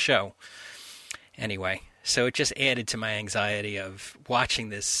during the show. Anyway, so it just added to my anxiety of watching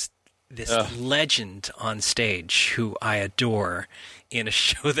this legend on stage who I adore in a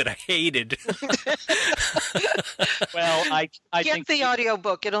show that I hated. Well, I get think the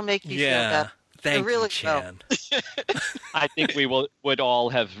audiobook. It'll make you feel better. Thank you, Chan. I think we would all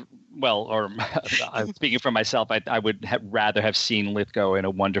have, speaking for myself, I would rather have seen Lithgow in a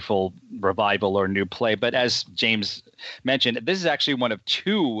wonderful revival or new play. But as James mentioned, this is actually one of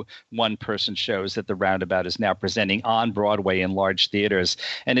 2 one-person shows that the Roundabout is now presenting on Broadway in large theaters.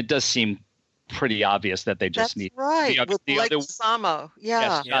 And it does seem pretty obvious that they just need right the with Leguizamo.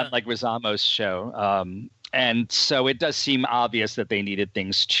 Yes, John Leguizamo's show. And so it does seem obvious that they needed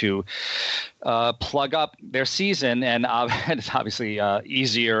things to plug up their season, and it's obviously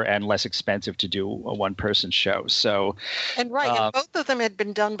easier and less expensive to do a one-person show. So, and both of them had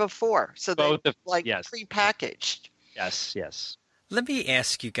been done before, so they prepackaged. Yes. Let me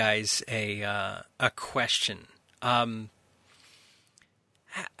ask you guys a question.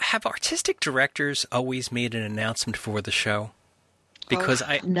 Have artistic directors always made an announcement for the show? Because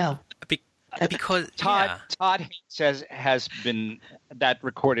no. Because Todd Haynes has been that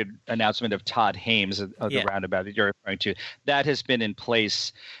recorded announcement of Todd Haynes of the Roundabout that you're referring to. That has been in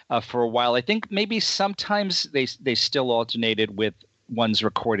place for a while. I think maybe sometimes they still alternated with ones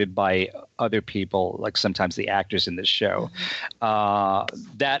recorded by other people, like sometimes the actors in the show.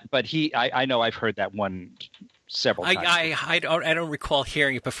 Mm-hmm. I know I've heard that one several times. I don't recall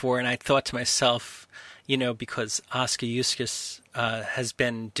hearing it before, and I thought to myself, because Oscar Eustis has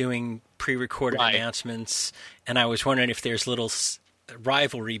been doing pre-recorded announcements, and I was wondering if there's little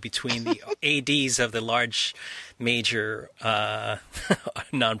rivalry between the ADs of the large major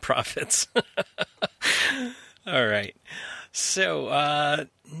nonprofits. All right. So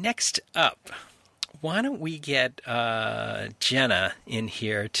next up, why don't we get Jenna in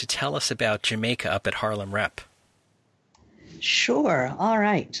here to tell us about Jamaica up at Harlem Rep? Sure. All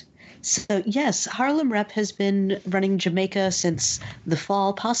right. So, yes, Harlem Rep has been running Jamaica since the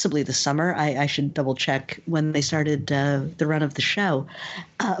fall, possibly the summer. I should double check when they started the run of the show.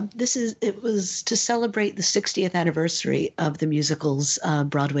 It was to celebrate the 60th anniversary of the musical's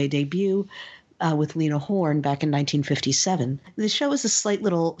Broadway debut with Lena Horne back in 1957. The show is a slight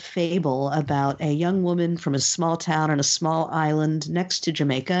little fable about a young woman from a small town on a small island next to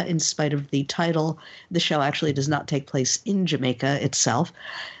Jamaica. In spite of the title, the show actually does not take place in Jamaica itself.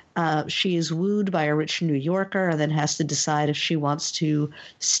 She is wooed by a rich New Yorker and then has to decide if she wants to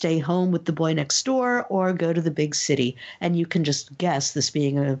stay home with the boy next door or go to the big city. And you can just guess, this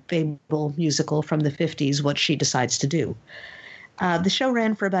being a fable musical from the 50s, what she decides to do. The show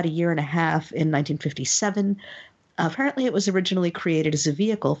ran for about a year and a half in 1957. Apparently, it was originally created as a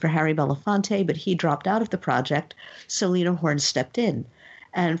vehicle for Harry Belafonte, but he dropped out of the project, so Lena Horne stepped in.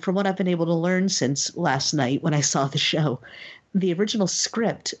 And from what I've been able to learn since last night when I saw the show, the original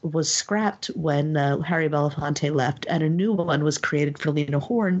script was scrapped when Harry Belafonte left, and a new one was created for Lena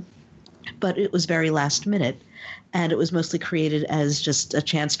Horne, but it was very last minute, and it was mostly created as just a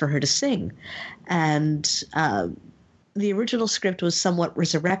chance for her to sing. And the original script was somewhat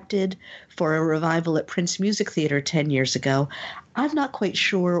resurrected for a revival at Prince Music Theater 10 years ago. I'm not quite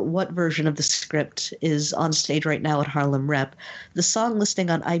sure what version of the script is on stage right now at Harlem Rep. The song listing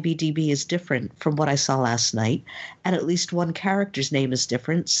on IBDB is different from what I saw last night, and at least one character's name is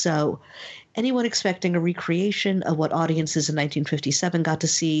different, so anyone expecting a recreation of what audiences in 1957 got to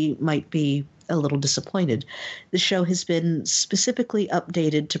see might be a little disappointed. The show has been specifically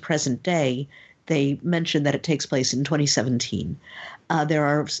updated to present day. They mentioned that it takes place in 2017. There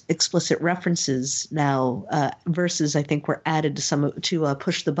are explicit references now. Verses, I think, were added to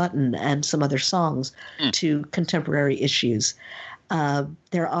Push the Button and some other songs to contemporary issues.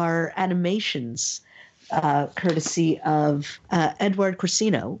 There are animations courtesy of Edward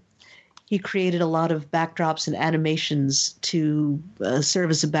Corsino. He created a lot of backdrops and animations to serve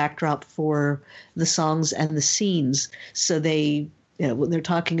as a backdrop for the songs and the scenes. So they, when they're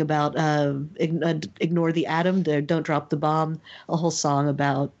talking about ignore the atom, don't drop the bomb, a whole song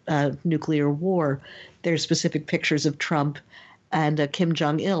about nuclear war. There's specific pictures of Trump and Kim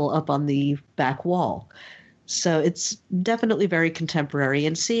Jong-il up on the back wall. So it's definitely very contemporary,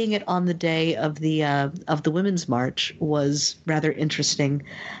 and seeing it on the day of the Women's March was rather interesting.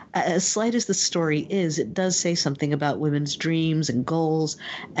 As slight as the story is, it does say something about women's dreams and goals,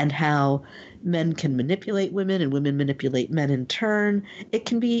 and how men can manipulate women and women manipulate men in turn. It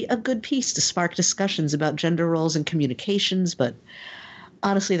can be a good piece to spark discussions about gender roles and communications, but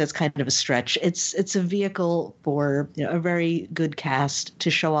honestly, that's kind of a stretch. It's a vehicle for a very good cast to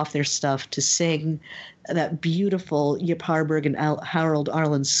show off their stuff, to sing that beautiful Yip Harburg and Harold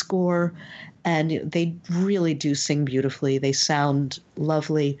Arlen score, and they really do sing beautifully. They sound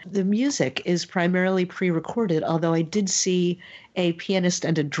lovely. The music is primarily pre-recorded, although I did see a pianist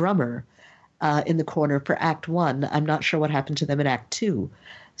and a drummer in the corner for Act 1. I'm not sure what happened to them in Act 2.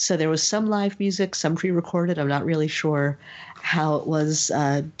 So there was some live music, some pre-recorded. I'm not really sure how it was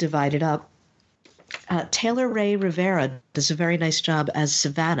divided up. Taylor Ray Rivera does a very nice job as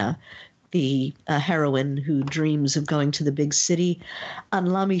Savannah, the heroine who dreams of going to the big city.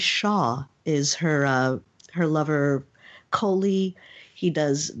 Lami Shaw is her lover, Coley. He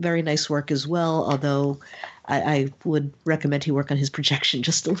does very nice work as well, although I would recommend he work on his projection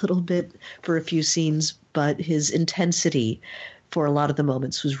just a little bit for a few scenes, but his intensity for a lot of the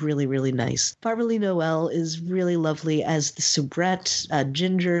moments was really, really nice. Barbara Noel is really lovely as the soubrette,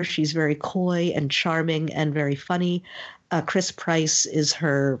 Ginger. She's very coy and charming and very funny. Chris Price is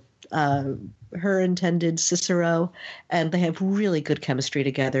her intended Cicero, and they have really good chemistry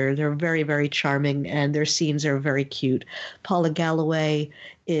together. They're very, very charming, and their scenes are very cute. Paula Galloway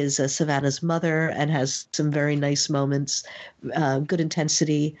is Savannah's mother and has some very nice moments, good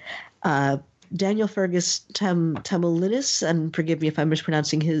intensity. Daniel Fergus Tamoulinis, and forgive me if I'm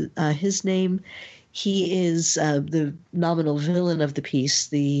mispronouncing his name. He is the nominal villain of the piece,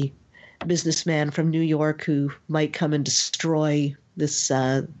 the businessman from New York who might come and destroy this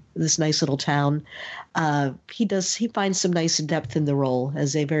nice little town. He finds some nice depth in the role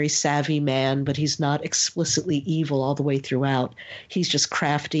as a very savvy man, but he's not explicitly evil all the way throughout. He's just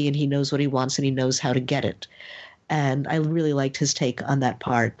crafty, and he knows what he wants, and he knows how to get it. And I really liked his take on that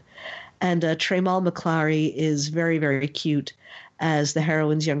part. And Tremal McClary is very, very cute as the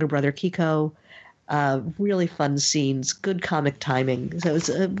heroine's younger brother, Kiko. Really fun scenes, good comic timing. So it's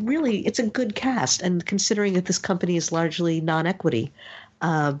a good cast. And considering that this company is largely non-equity,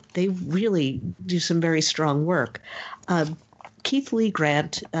 they really do some very strong work. Keith Lee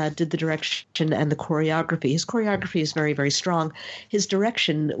Grant did the direction and the choreography. His choreography is very, very strong. His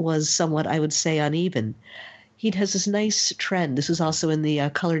direction was somewhat, I would say, uneven. He has this nice trend, this is also in the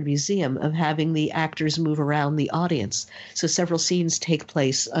Colored Museum, of having the actors move around the audience. So several scenes take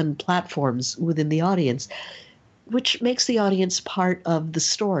place on platforms within the audience, which makes the audience part of the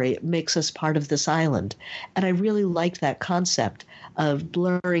story. It makes us part of this island. And I really liked that concept of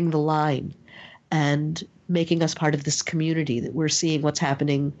blurring the line and making us part of this community, that we're seeing what's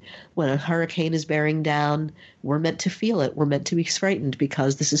happening when a hurricane is bearing down. We're meant to feel it. We're meant to be frightened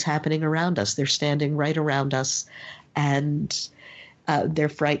because this is happening around us. They're standing right around us, and they're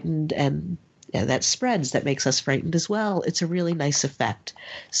frightened, and that spreads. That makes us frightened as well. It's a really nice effect.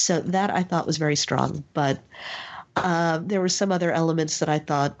 So that I thought was very strong. But there were some other elements that I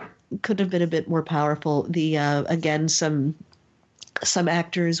thought could have been a bit more powerful. Again, some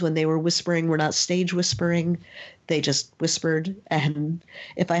actors, when they were whispering, were not stage whispering. They just whispered, and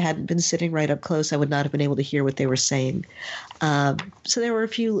if I hadn't been sitting right up close, I would not have been able to hear what they were saying. So there were a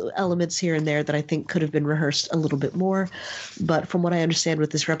few elements here and there that I think could have been rehearsed a little bit more. But from what I understand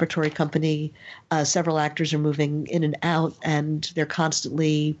with this repertory company, several actors are moving in and out, and they're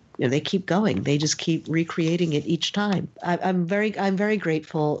constantly, they keep going. They just keep recreating it each time. I'm very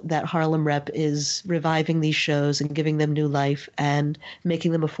grateful that Harlem Rep is reviving these shows and giving them new life and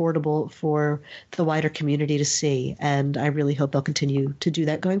making them affordable for the wider community to see. And I really hope they'll continue to do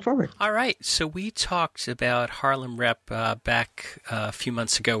that going forward. All right. So we talked about Harlem Rep back a few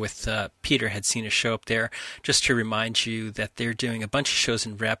months ago with Peter had seen a show up there. Just to remind you that they're doing a bunch of shows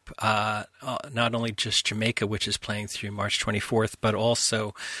in Rep, not only just Jamaica, which is playing through March 24th, but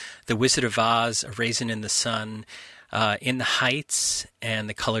also The Wizard of Oz, A Raisin in the Sun, In the Heights and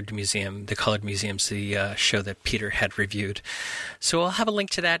the Colored Museum. The Colored Museum's the show that Peter had reviewed. So I'll have a link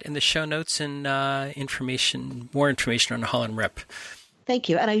to that in the show notes and more information on Holland Rep. Thank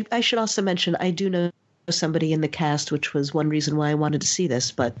you. And I should also mention, I do know somebody in the cast, which was one reason why I wanted to see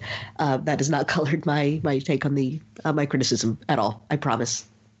this, but that has not colored my take on my criticism at all. I promise.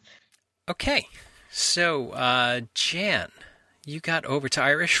 Okay. So, Jan, you got over to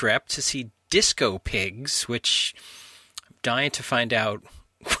Irish Rep to see Disco Pigs, which I'm dying to find out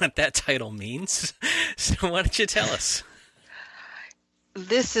what that title means. So why don't you tell us?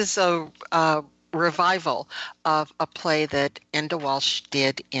 This is a revival of a play that Enda Walsh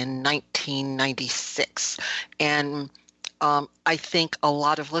did in 1996. And I think a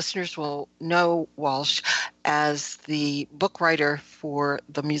lot of listeners will know Walsh as the book writer for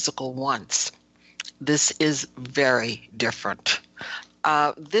the musical Once. This is very different.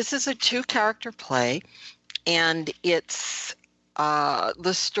 This is a 2-character play, and it's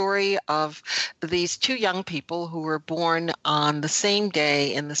the story of these 2 young people who were born on the same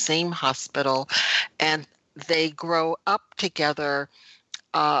day in the same hospital, and they grow up together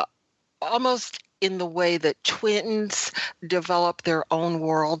almost in the way that twins develop their own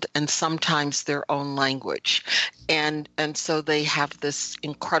world and sometimes their own language. And so they have this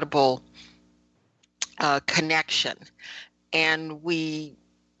incredible connection. And we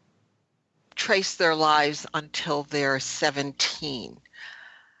trace their lives until they're 17.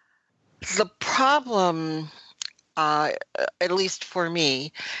 The problem, at least for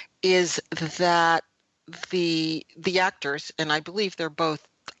me, is that the actors, and I believe they're both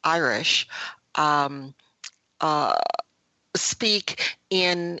Irish, speak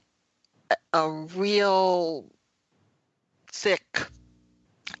in a real thick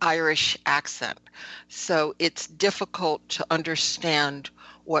Irish accent. So it's difficult to understand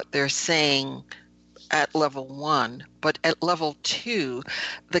what they're saying at level 1. But at level 2,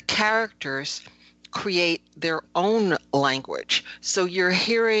 the characters create their own language. So you're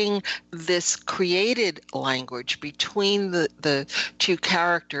hearing this created language between the 2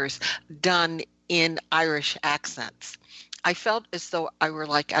 characters done in Irish accents. I felt as though I were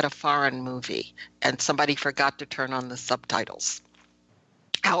like at a foreign movie and somebody forgot to turn on the subtitles.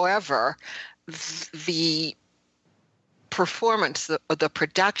 However, the performance, the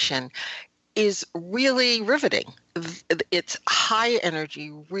production is really riveting. It's high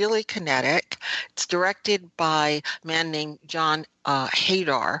energy, really kinetic. It's directed by a man named John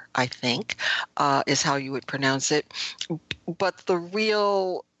Haydar, I think, is how you would pronounce it. But the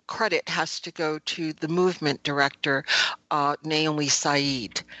real credit has to go to the movement director, Naomi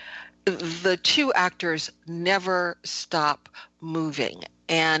Said. The 2 actors never stop moving.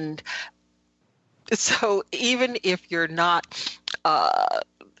 And so even if you're not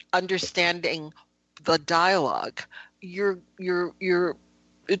understanding the dialogue, you're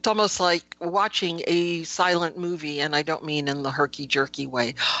it's almost like watching a silent movie, and I don't mean in the herky-jerky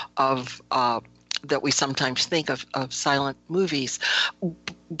way of that we sometimes think of silent movies,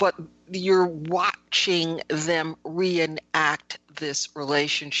 but you're watching them reenact this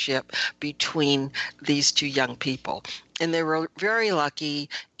relationship between these 2 young people. And they were very lucky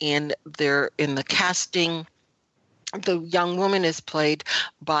in the casting. The young woman is played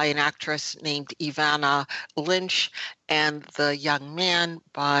by an actress named Ivana Lynch, and the young man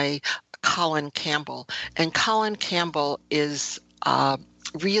by Colin Campbell. And Colin Campbell is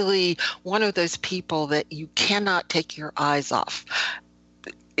really one of those people that you cannot take your eyes off.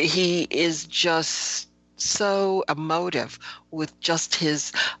 He is just so emotive with just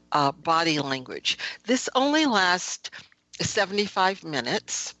his body language. This only lasts 75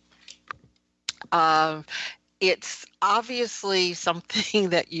 minutes. It's obviously something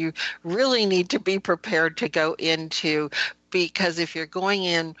that you really need to be prepared to go into, because if you're going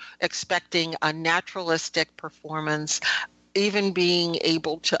in expecting a naturalistic performance, even being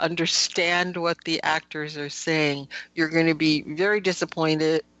able to understand what the actors are saying, you're going to be very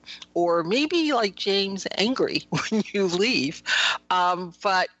disappointed, or maybe like James, angry when you leave.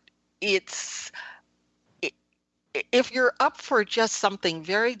 But if you're up for just something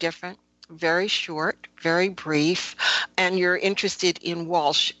very different, very short, very brief, and you're interested in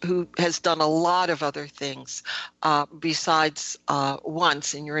Walsh, who has done a lot of other things besides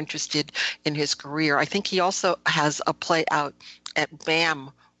Once, and you're interested in his career. I think he also has a play out at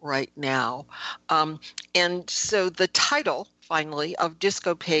BAM right now. And so the title, finally, of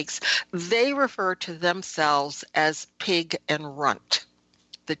Disco Pigs, they refer to themselves as Pig and Runt,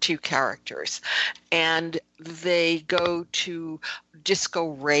 the 2 characters. And they go to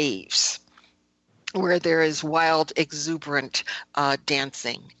disco raves where there is wild, exuberant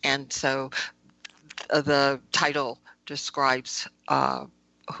dancing. And so the title describes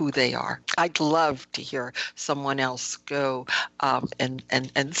who they are. I'd love to hear someone else go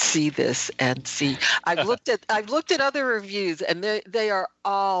and see this and see. I've looked at other reviews, and they are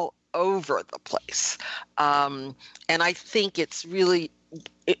all over the place, and I think it's really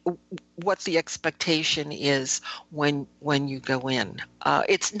what the expectation is when you go in.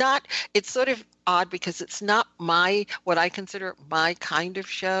 It's sort of odd because it's not what I consider my kind of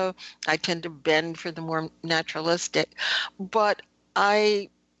show. I tend to bend for the more naturalistic, but I,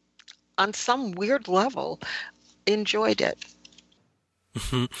 on some weird level, enjoyed it.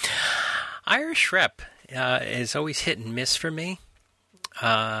 Mm-hmm. Irish Rep is always hit and miss for me.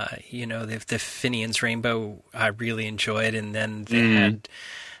 The Finian's Rainbow I really enjoyed, and then they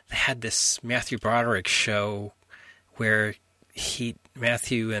had this Matthew Broderick show where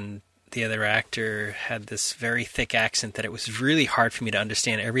Matthew and the other actor had this very thick accent that it was really hard for me to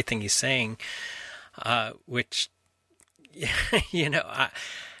understand everything he's saying, which,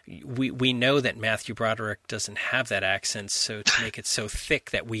 we know that Matthew Broderick doesn't have that accent, so to make it so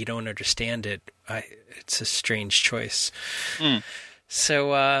thick that we don't understand it, it's a strange choice.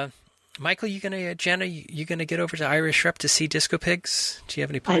 So, Michael, Jenna, you gonna get over to Irish Rep to see Disco Pigs? Do you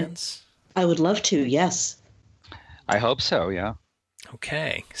have any plans? I would love to, yes. I hope so, yeah.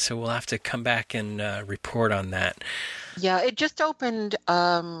 Okay, so we'll have to come back and report on that. Yeah, it just opened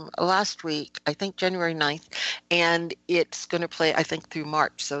last week, I think January 9th, and it's going to play, I think, through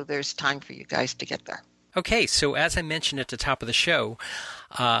March, so there's time for you guys to get there. Okay, so as I mentioned at the top of the show,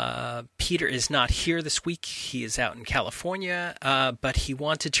 Peter is not here this week. He is out in California, but he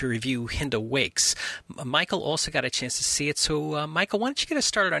wanted to review Hindle Wakes. Michael also got a chance to see it, so Michael, why don't you get us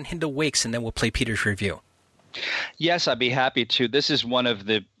started on Hindle Wakes, and then we'll play Peter's review. Yes, I'd be happy to. This is one of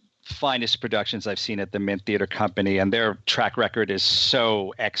the finest productions I've seen at the Mint Theater Company, and their track record is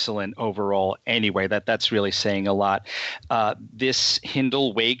so excellent overall anyway. That's really saying a lot. This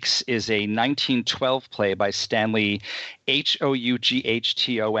Hindle Wakes is a 1912 play by Stanley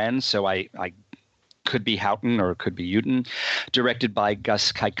Houghton, so I could be Houghton or it could be Houghton, directed by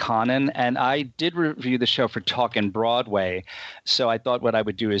Gus Kaikkonen. And I did review the show for Talkin' Broadway, so I thought what I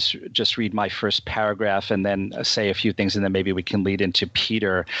would do is just read my first paragraph and then say a few things, and then maybe we can lead into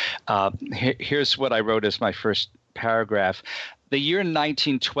Peter. Here's what I wrote as my first paragraph. The year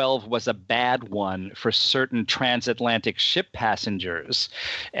 1912 was a bad one for certain transatlantic ship passengers.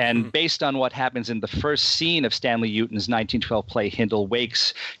 And based on what happens in the first scene of Stanley Houghton's 1912 play Hindle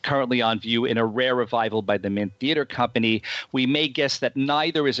Wakes, currently on view in a rare revival by the Mint Theater Company, we may guess that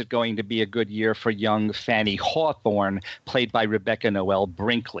neither is it going to be a good year for young Fanny Hawthorne, played by Rebecca Noel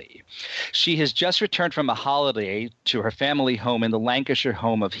Brinkley. She has just returned from a holiday to her family home in the Lancashire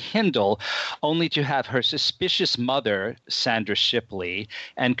home of Hindle, only to have her suspicious mother, Sandra Shipley,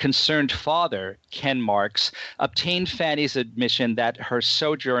 and concerned father, Ken Marks, obtained Fanny's admission that her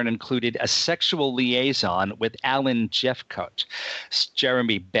sojourn included a sexual liaison with Alan Jeffcoat,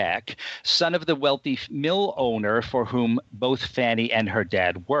 Jeremy Beck, son of the wealthy mill owner for whom both Fanny and her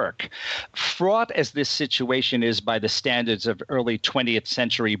dad work. Fraught as this situation is by the standards of early 20th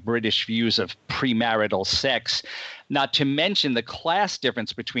century British views of premarital sex, not to mention the class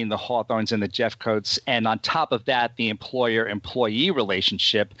difference between the Hawthornes and the Jeffcoats, and on top of that, the employer-employee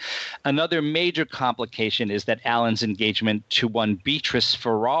relationship. Another major complication is that Alan's engagement to one Beatrice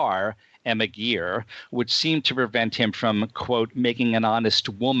Farrar, Emma Gear, would seem to prevent him from, quote, making an honest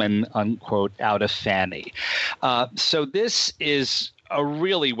woman, unquote, out of Fanny. So this is a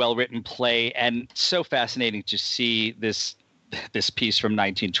really well-written play, and so fascinating to see this piece from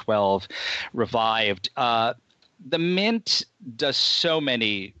 1912 revived. The Mint does so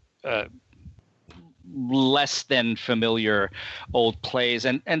many less than familiar old plays,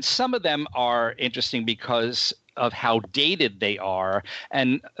 and some of them are interesting because of how dated they are,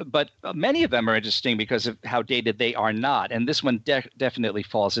 but many of them are interesting because of how dated they are not. And this one definitely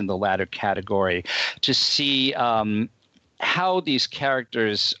falls in the latter category. To see how these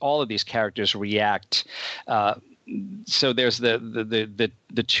characters, all of these characters, react. So there's the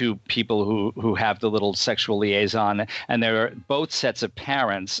two people who have the little sexual liaison, and there are both sets of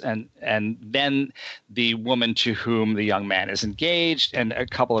parents, and then the woman to whom the young man is engaged, and a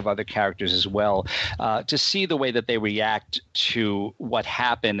couple of other characters as well. To see the way that they react to what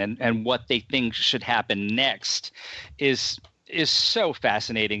happened and what they think should happen next is so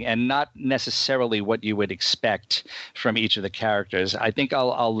fascinating, and not necessarily what you would expect from each of the characters. I think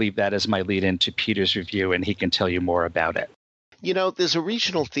I'll leave that as my lead into Peter's review, and he can tell you more about it. You know, there's a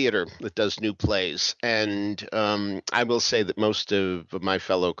regional theater that does new plays, and I will say that most of my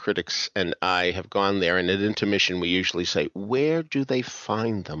fellow critics and I have gone there, and at intermission we usually say, where do they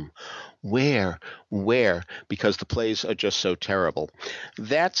find them? Where? Because the plays are just so terrible.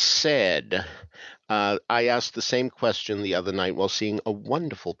 That said, I asked the same question the other night while seeing a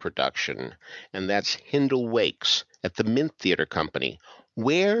wonderful production, and that's Hindle Wakes at the Mint Theater Company.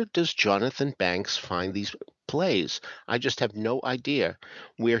 Where does Jonathan Banks find these plays? I just have no idea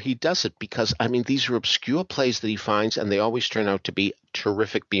where he does it, because, I mean, these are obscure plays that he finds, and they always turn out to be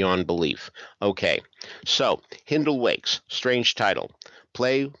terrific beyond belief. Okay, so Hindle Wakes, strange title.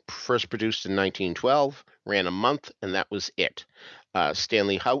 Play first produced in 1912, ran a month, and that was it.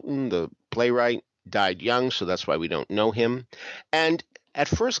 Stanley Houghton, the playwright, died young, so that's why we don't know him. And at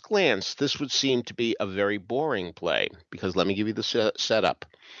first glance, this would seem to be a very boring play, because let me give you the setup.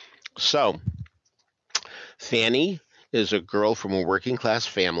 So, Fanny is a girl from a working-class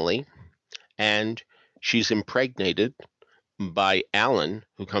family, and she's impregnated by Alan,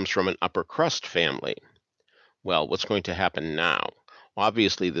 who comes from an upper-crust family. Well, what's going to happen now?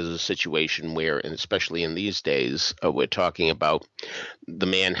 Obviously, there's a situation where, and especially in these days, we're talking about the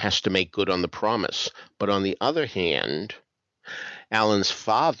man has to make good on the promise. But on the other hand, Alan's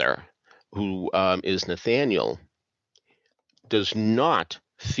father, who is Nathaniel, does not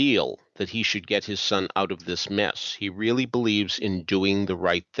feel that he should get his son out of this mess. He really believes in doing the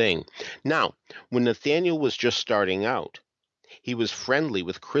right thing. Now, when Nathaniel was just starting out, he was friendly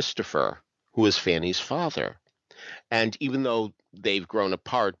with Christopher, who is Fanny's father. And even though they've grown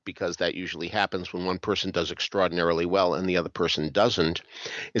apart, because that usually happens when one person does extraordinarily well and the other person doesn't,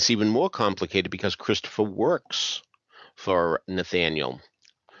 it's even more complicated because Christopher works for Nathaniel.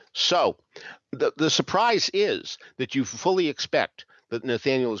 So the surprise is that you fully expect that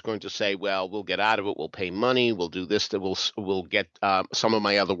Nathaniel is going to say, well, we'll get out of it, we'll pay money, we'll do this, we'll get some of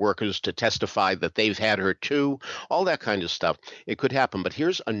my other workers to testify that they've had her too, all that kind of stuff. It could happen. But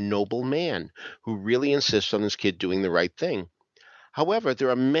here's a noble man who really insists on his kid doing the right thing. However, there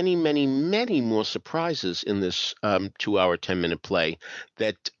are many, many, many more surprises in this 2-hour, 10-minute play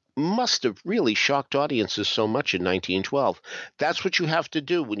that must have really shocked audiences so much in 1912. That's what you have to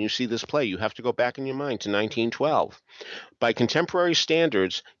do when you see this play. You have to go back in your mind to 1912. By contemporary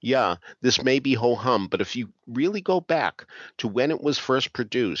standards, yeah, this may be ho-hum, but if you really go back to when it was first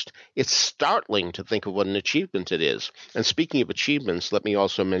produced, it's startling to think of what an achievement it is. And speaking of achievements, let me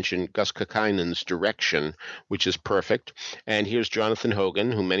also mention Gus Kakainen's direction, which is perfect. And here's Jonathan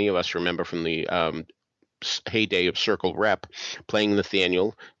Hogan, who many of us remember from the heyday of Circle Rep, playing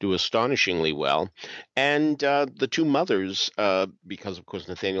Nathaniel, do astonishingly well. And the two mothers, because of course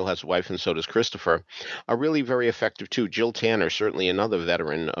Nathaniel has a wife and so does Christopher, are really very effective too. Jill Tanner, certainly another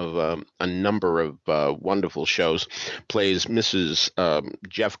veteran of a number of wonderful shows, plays Mrs.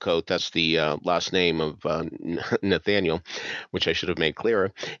 Jeffcoat. That's the last name of Nathaniel, which I should have made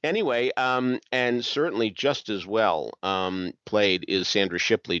clearer. Anyway, and certainly just as well played is Sandra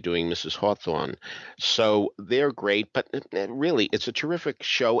Shipley doing Mrs. Hawthorne. So they're great, but really it's a terrific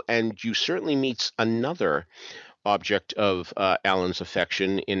show, and you certainly meet another object of Alan's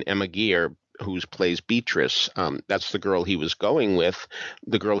affection in Emma Geer, who plays Beatrice. That's the girl he was going with,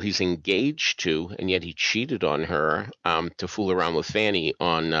 the girl he's engaged to, and yet he cheated on her to fool around with Fanny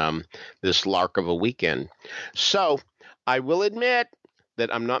on this lark of a weekend. So I will admit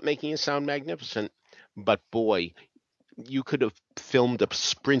that I'm not making it sound magnificent, but boy, you could have filmed a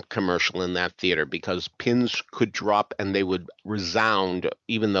Sprint commercial in that theater, because pins could drop and they would resound,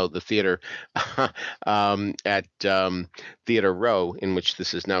 even though the theater at Theater Row, in which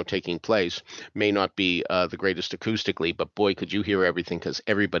this is now taking place, may not be the greatest acoustically, but boy, could you hear everything, because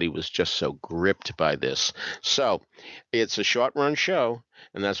everybody was just so gripped by this. So it's a short-run show,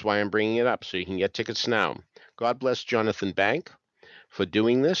 and that's why I'm bringing it up, so you can get tickets now. God bless Jonathan Bank for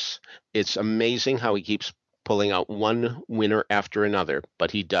doing this. It's amazing how he keeps pulling out one winner after another, but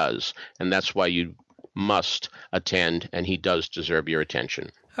he does, and that's why you must attend, and he does deserve your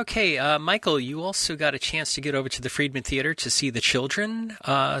attention. Okay, Michael, you also got a chance to get over to the Friedman Theater to see The Children,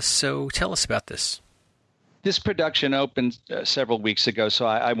 so tell us about this. This production opened several weeks ago, so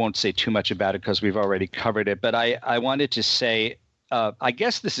I won't say too much about it because we've already covered it, but I wanted to say, I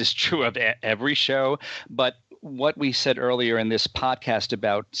guess this is true of every show, but what we said earlier in this podcast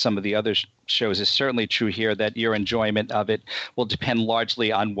about some of the other shows is certainly true here, that your enjoyment of it will depend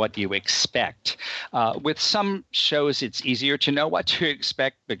largely on what you expect. With some shows, it's easier to know what to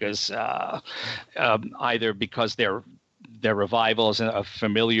expect because either because they're revivals of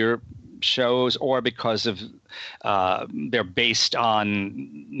familiar shows, or because of they're based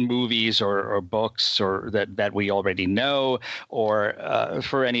on movies or books or that we already know, or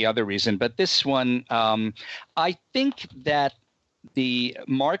for any other reason. But this one, I think that the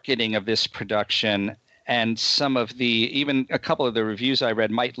marketing of this production and even a couple of the reviews I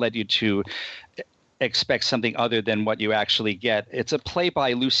read might lead you to expect something other than what you actually get. It's a play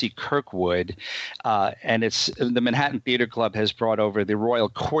by Lucy Kirkwood, and it's the Manhattan Theatre Club has brought over the Royal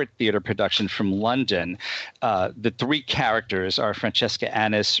Court Theatre production from London. The three characters are Francesca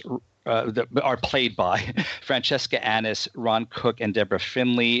Annis, are played by Francesca Annis, Ron Cook, and Deborah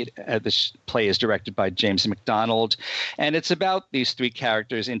Finley. This play is directed by James MacDonald, and it's about these three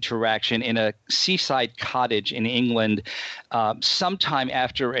characters' interaction in a seaside cottage in England sometime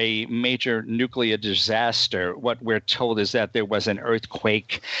after a major nuclear disaster. What we're told is that there was an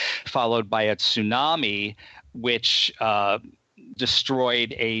earthquake followed by a tsunami, which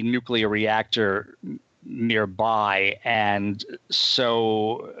destroyed a nuclear reactor nearby, and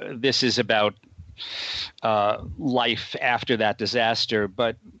so this is about life after that disaster.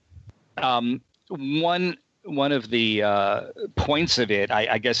 But one of the points of it,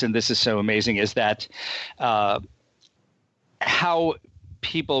 I guess, and this is so amazing, is that how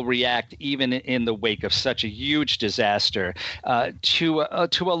people react even in the wake of such a huge disaster. To a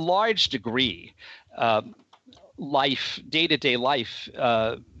large degree, day-to-day life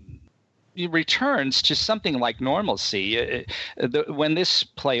returns to something like normalcy. When this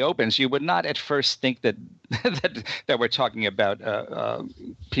play opens, you would not at first think that that we're talking about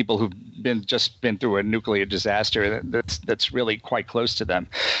people who've just been through a nuclear disaster that's really quite close to them,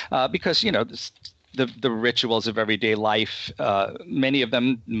 because the rituals of everyday life, many of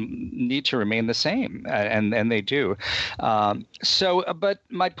them need to remain the same, and they do. But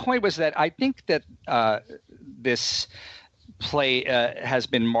my point was that I think that this play has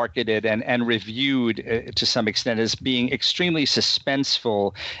been marketed and reviewed to some extent as being extremely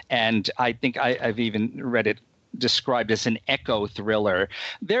suspenseful, and I think I've even read it described as an echo thriller.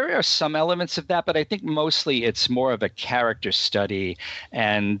 There are some elements of that, but I think mostly it's more of a character study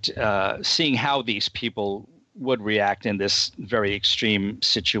and seeing how these people would react in this very extreme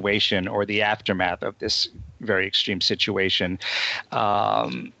situation or the aftermath of this very extreme situation.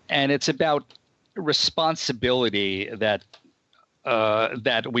 And it's about responsibility that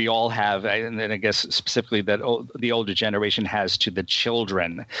we all have, and I guess specifically that the older generation has to the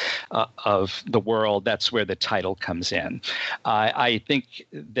children of the world. That's where the title comes in. I think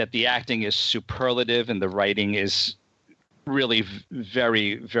that the acting is superlative and the writing is really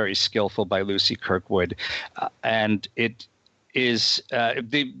very, very skillful by Lucy Kirkwood. And it is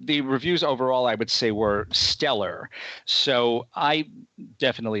the reviews overall, I would say, were stellar. So I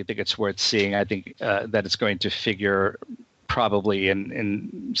definitely think it's worth seeing. I think that it's going to figure probably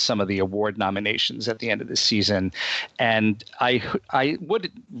in some of the award nominations at the end of the season. And I would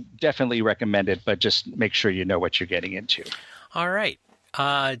definitely recommend it, but just make sure you know what you're getting into. All right.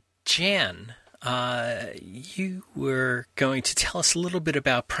 Jan, you were going to tell us a little bit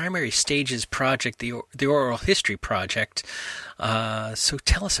about Primary Stages Project, the Oral History Project. So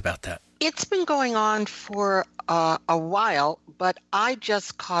tell us about that. It's been going on for a while, but I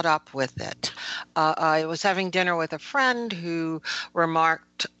just caught up with it. I was having dinner with a friend who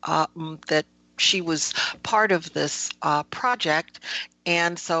remarked that she was part of this project,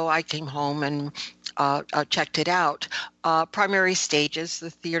 and so I came home and checked it out. Primary Stages,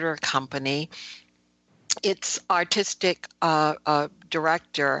 the theater company, its artistic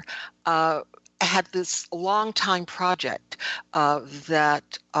director had this long-time project that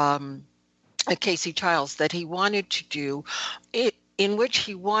Casey Childs that he wanted to do, in which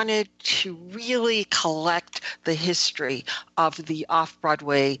he wanted to really collect the history of the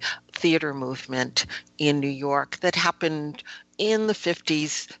off-Broadway theater movement in New York that happened in the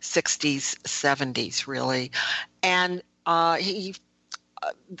 50s, 60s, 70s, really. And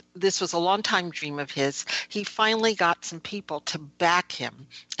this was a long-time dream of his. He finally got some people to back him.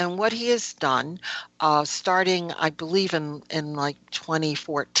 And what he has done, starting, I believe, in like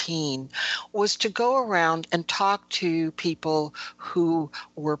 2014, was to go around and talk to people who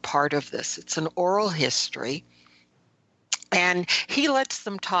were part of this. It's an oral history. And he lets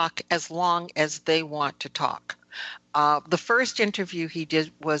them talk as long as they want to talk. The first interview he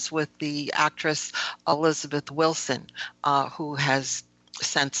did was with the actress Elizabeth Wilson, who has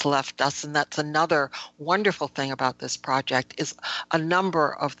since left us, and that's another wonderful thing about this project is a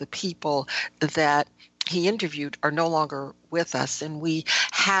number of the people that he interviewed are no longer with us, and we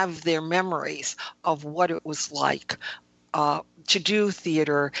have their memories of what it was like to do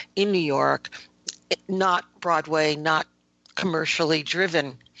theater in New York, not Broadway, not commercially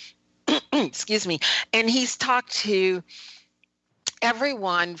driven. Excuse me. And he's talked to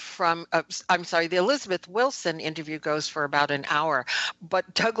everyone from, I'm sorry, the Elizabeth Wilson interview goes for about an hour,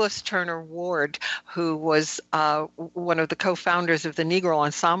 but Douglas Turner Ward, who was one of the co-founders of the Negro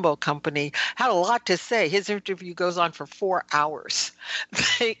Ensemble Company, had a lot to say. His interview goes on for 4 hours.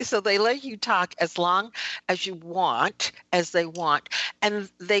 So they let you talk as long as you want, as they want, and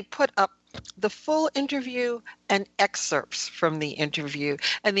they put up the full interview and excerpts from the interview,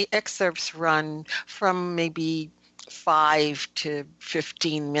 and the excerpts run from maybe 5 to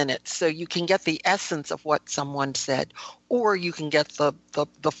 15 minutes. So you can get the essence of what someone said, or you can get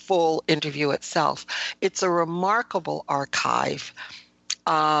the full interview itself. It's a remarkable archive.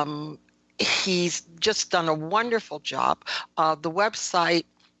 He's just done a wonderful job. The website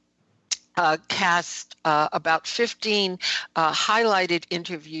cast about 15 highlighted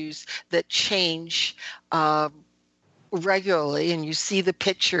interviews that change regularly, and you see the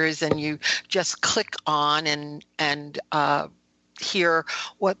pictures and you just click on and hear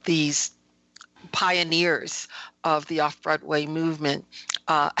what these pioneers of the off-Broadway movement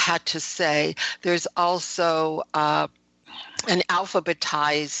had to say. There's also an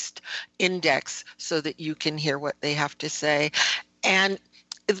alphabetized index so that you can hear what they have to say. And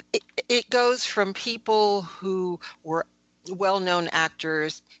it goes from people who were well-known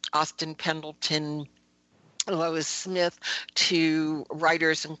actors, Austin Pendleton, Lois Smith, to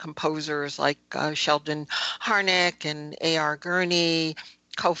writers and composers like Sheldon Harnick and A.R. Gurney,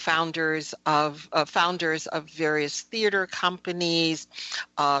 co-founders of founders of various theater companies,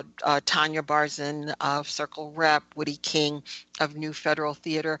 Tanya Barzin of Circle Rep, Woody King of New Federal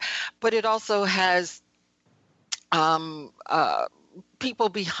Theater. But it also has people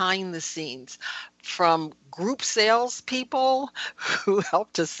behind the scenes, from group salespeople who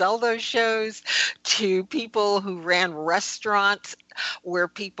helped to sell those shows, to people who ran restaurants where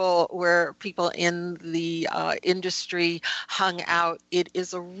people in the industry hung out. It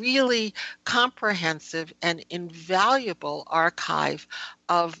is a really comprehensive and invaluable archive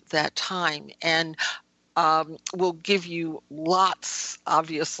of that time, and will give you lots.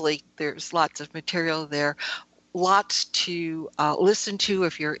 Obviously, there's lots of material there, lots to listen to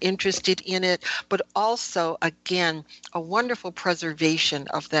if you're interested in it, but also, again, a wonderful preservation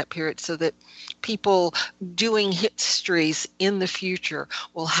of that period so that people doing histories in the future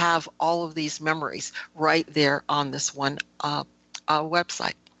will have all of these memories right there on this one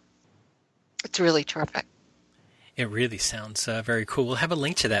website. It's really terrific. It really sounds very cool. We'll have a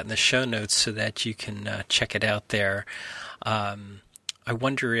link to that in the show notes so that you can check it out there. I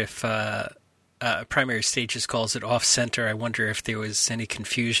wonder if Primary Stages calls it off-center. I wonder if there was any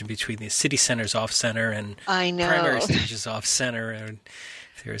confusion between the City Center's off-center and Primary Stages off-center, and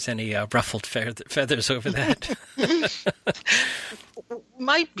if there was any ruffled feathers over that.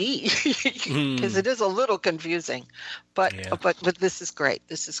 Might be, because it is a little confusing, but this is great.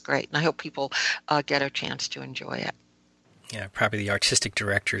 This is great, and I hope people get a chance to enjoy it. Yeah, probably the artistic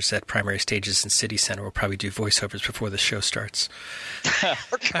directors at Primary Stages and City Center will probably do voiceovers before the show starts.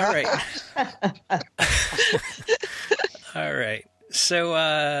 All right. All right.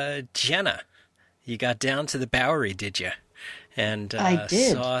 So, Jenna, you got down to the Bowery, did you? And I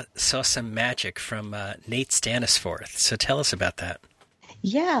did. Saw some magic from Nate Staniforth. So tell us about that.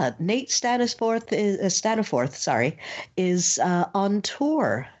 Yeah, Nate Staniforth is on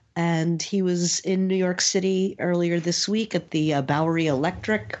tour. And he was in New York City earlier this week at the Bowery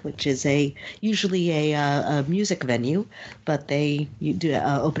Electric, which is usually a music venue, but they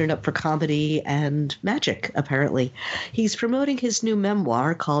open it up for comedy and magic, apparently. He's promoting his new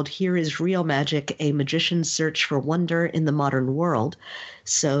memoir called Here is Real Magic, A Magician's Search for Wonder in the Modern World.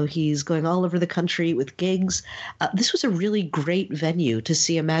 So he's going all over the country with gigs. This was a really great venue to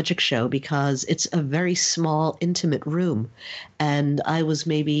see a magic show because it's a very small, intimate room. And I was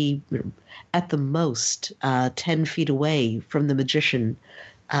maybe at the most 10 feet away from the magician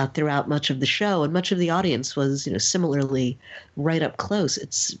throughout much of the show. And much of the audience was, similarly right up close.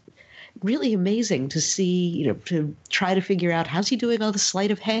 It's really amazing to see, to try to figure out how's he doing all the sleight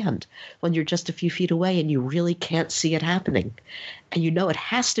of hand when you're just a few feet away and you really can't see it happening. And it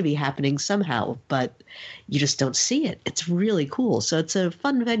has to be happening somehow, but you just don't see it. It's really cool. So it's a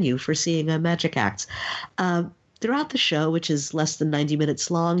fun venue for seeing magic acts. Throughout the show, which is less than 90 minutes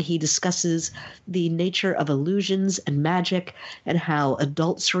long, he discusses the nature of illusions and magic and how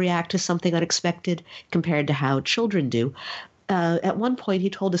adults react to something unexpected compared to how children do. At one point, he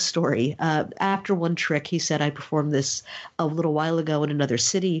told a story. After one trick, he said, I performed this a little while ago in another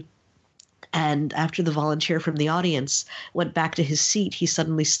city. And after the volunteer from the audience went back to his seat, he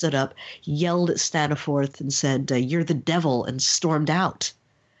suddenly stood up, yelled at Staniforth, and said, you're the devil, and stormed out.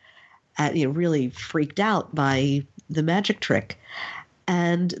 really freaked out by the magic trick.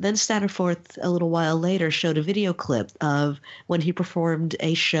 And then Staniforth, a little while later, showed a video clip of when he performed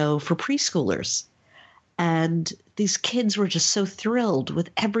a show for preschoolers. And these kids were just so thrilled with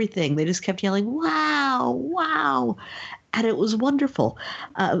everything. They just kept yelling, "Wow, wow." And it was wonderful.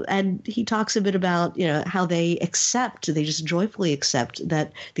 And he talks a bit about, how they just joyfully accept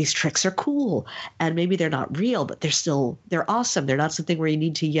that these tricks are cool. And maybe they're not real, but they're awesome. They're not something where you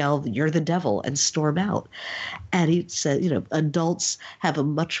need to yell, "You're the devil," and storm out. And he said, adults have a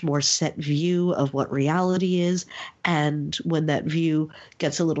much more set view of what reality is. And when that view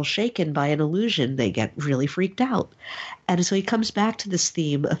gets a little shaken by an illusion, they get really freaked out. And so he comes back to this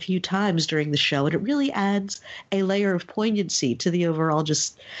theme a few times during the show, and it really adds a layer of poignancy to the overall,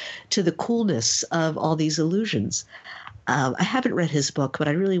 just to the coolness of all these illusions. I haven't read his book, but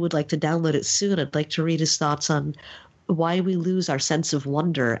I really would like to download it soon. I'd like to read his thoughts on why we lose our sense of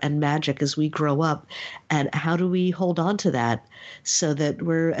wonder and magic as we grow up, and how do we hold on to that so that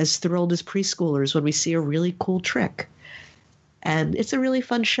we're as thrilled as preschoolers when we see a really cool trick. And it's a really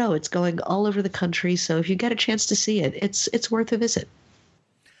fun show. It's going all over the country, so if you get a chance to see it, it's worth a visit.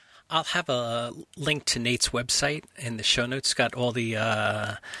 I'll have a link to Nate's website in the show notes. Got all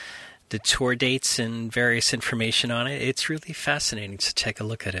the tour dates and various information on it. It's really fascinating, so take a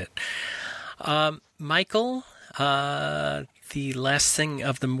look at it. Michael, the last thing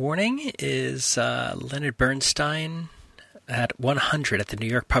of the morning is Leonard Bernstein at 100 at the New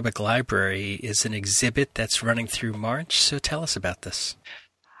York Public Library is an exhibit that's running through March. So tell us about this.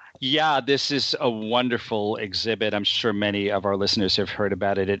 Yeah, this is a wonderful exhibit. I'm sure many of our listeners have heard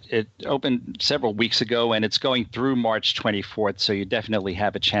about it. It opened several weeks ago, and it's going through March 24th, so you definitely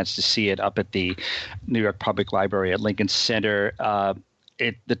have a chance to see it up at the New York Public Library at Lincoln Center.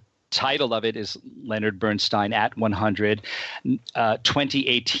 The title of it is Leonard Bernstein at 100.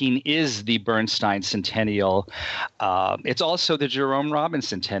 2018 is the Bernstein Centennial. It's also the Jerome Robbins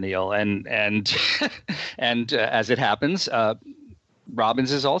Centennial, and and as it happens,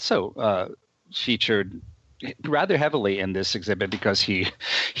 Robbins is also featured rather heavily in this exhibit because he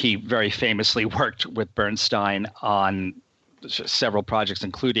very famously worked with Bernstein on several projects,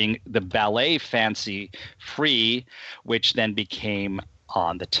 including the ballet Fancy Free, which then became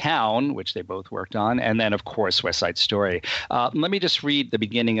On the Town, which they both worked on, and then, of course, West Side Story. Let me just read the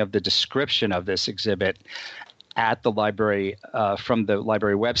beginning of the description of this exhibit at the library, from the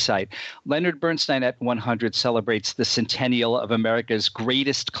library website. Leonard Bernstein at 100 celebrates the centennial of America's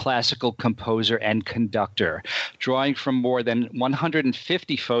greatest classical composer and conductor, drawing from more than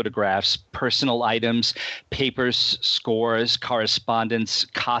 150 photographs, personal items, papers, scores, correspondence,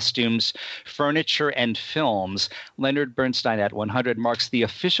 costumes, furniture, and films. Leonard Bernstein at 100 marks the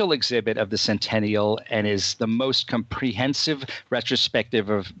official exhibit of the centennial and is the most comprehensive retrospective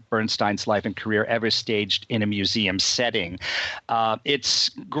of Bernstein's life and career ever staged in a museum setting. It's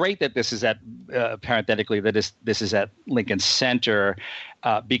great that this is at, parenthetically, that this is at Lincoln Center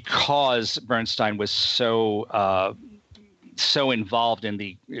because Bernstein was so involved in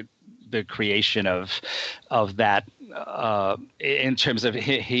the creation of that. In terms of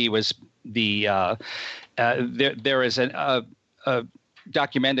he was the there is a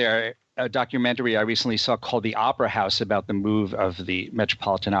documentary I recently saw called The Opera House about the move of the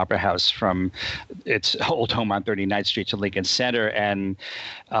Metropolitan Opera House from its old home on 39th Street to Lincoln Center. And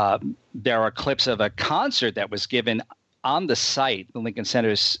there are clips of a concert that was given on the site, the Lincoln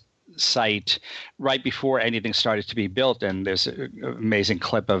Center's site, right before anything started to be built. And there's an amazing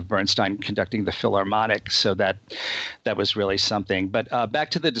clip of Bernstein conducting the Philharmonic. So that was really something. But back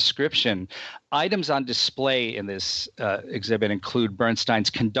to the description. Items on display in this exhibit include Bernstein's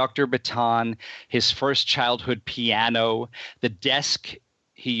conductor baton, his first childhood piano, the desk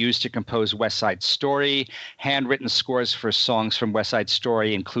he used to compose West Side Story, handwritten scores for songs from West Side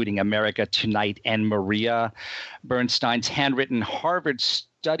Story, including America Tonight and Maria, Bernstein's handwritten Harvard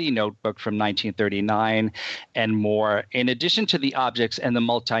study notebook from 1939, and more. In addition to the objects and the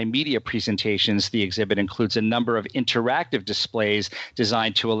multimedia presentations, the exhibit includes a number of interactive displays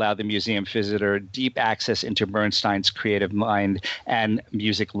designed to allow the museum visitor deep access into Bernstein's creative mind and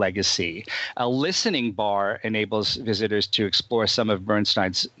music legacy. A listening bar enables visitors to explore some of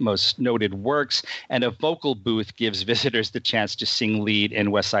Bernstein's most noted works, and a vocal booth gives visitors the chance to sing lead in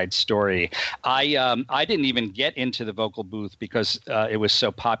West Side Story. I didn't even get into the vocal booth because it was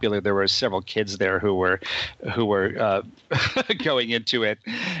so popular. There were several kids there who were going into it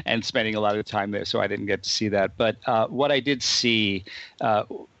and spending a lot of time there, so I didn't get to see that. But what I did see,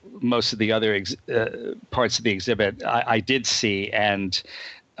 most of the other parts of the exhibit, I did see, and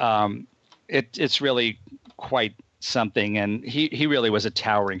it's really quite something. And he really was a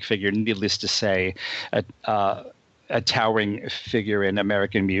towering figure, needless to say, a towering figure in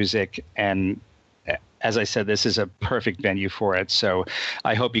American music. And as I said, this is a perfect venue for it. So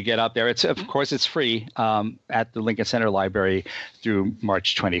I hope you get out there. Of course, it's free at the Lincoln Center Library through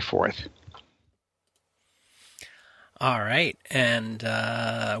March 24th. All right. And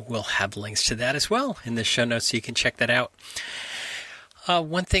we'll have links to that as well in the show notes, so you can check that out.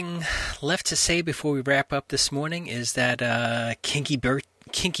 One thing left to say before we wrap up this morning is that Kinky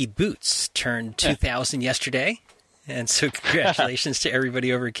Boots turned 2,000 yesterday. And so congratulations to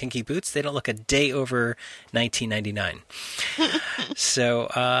everybody over at Kinky Boots. They don't look a day over 1999.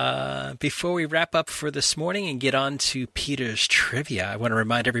 So before we wrap up for this morning and get on to Peter's trivia, I want to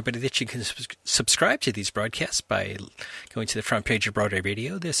remind everybody that you can subscribe to these broadcasts by going to the front page of Broadway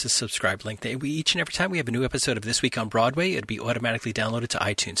Radio. There's a subscribe link there. Each and every time we have a new episode of This Week on Broadway, it'll be automatically downloaded to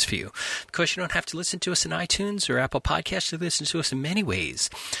iTunes for you. Of course, you don't have to listen to us in iTunes or Apple Podcasts. You listen to us in many ways.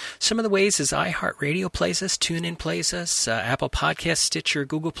 Some of the ways is iHeartRadio plays us, TuneIn plays us, Apple Podcasts, Stitcher,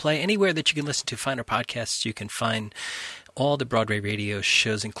 Google Play, anywhere that you can listen to finer podcasts. You can find all the Broadway radio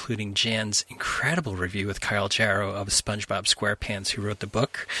shows, including Jan's incredible review with Kyle Jarrow of SpongeBob SquarePants, who wrote the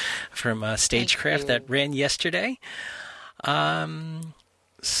book from Stagecraft that ran yesterday.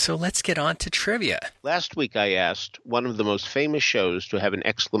 So let's get on to trivia. Last week I asked, one of the most famous shows to have an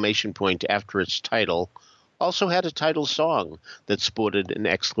exclamation point after its title also had a title song that sported an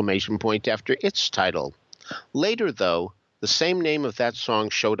exclamation point after its title. Later, though, the same name of that song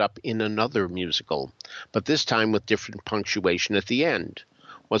showed up in another musical, but this time with different punctuation at the end.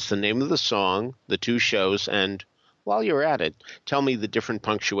 What's the name of the song, the two shows, and, while you're at it, tell me the different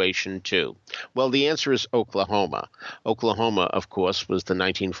punctuation, too? Well, the answer is Oklahoma. Oklahoma, of course, was the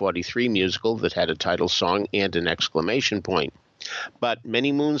 1943 musical that had a title song and an exclamation point. But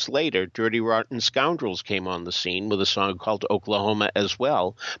many moons later, Dirty Rotten Scoundrels came on the scene with a song called Oklahoma as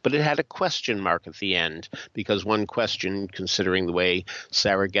well, but it had a question mark at the end, because one question, considering the way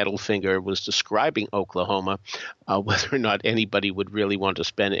Sarah Gettelfinger was describing Oklahoma, whether or not anybody would really want to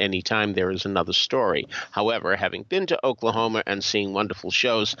spend any time there is another story. However, having been to Oklahoma and seeing wonderful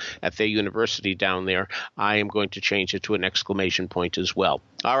shows at their university down there, I am going to change it to an exclamation point as well.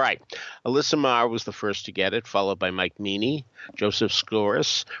 All right. Alyssa Marr was the first to get it, followed by Mike Meany, Joseph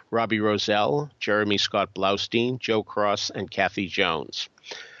Skouras, Robbie Rozelle, Jeremy Scott Blaustein, Joe Cross, and Kathy Jones.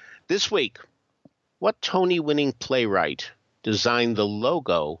 This week, what Tony-winning playwright designed the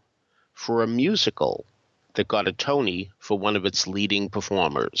logo for a musical that got a Tony for one of its leading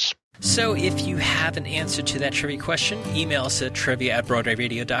performers? So if you have an answer to that trivia question, email us at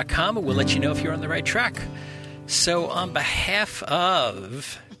trivia@broadwayradio.com, and we'll let you know if you're on the right track. So on behalf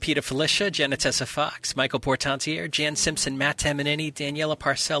of Peter Felicia, Janetessa Fox, Michael Portantiere, Jan Simpson, Matt Tamanini, Daniela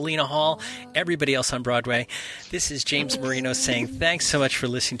Parcell, Lena Hall, everybody else on Broadway, this is James Marino saying thanks so much for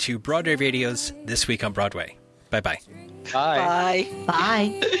listening to Broadway Radio's This Week on Broadway. Bye-bye. Bye. Bye.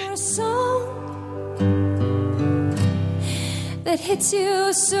 Bye. A song that hits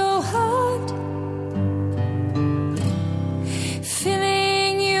you so hard,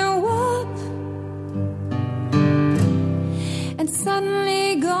 filling you up and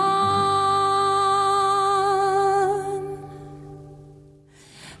suddenly gone.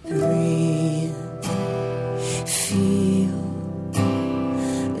 Breathe, feel,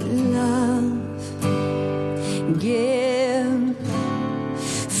 love, give,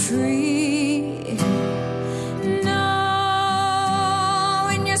 free. Know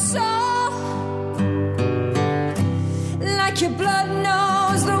in your soul, like your blood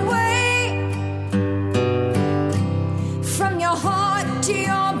knows the way from your heart to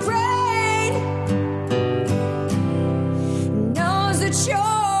your brain, knows that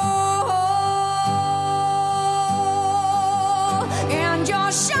and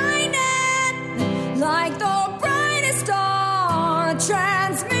you're shining like the brightest star.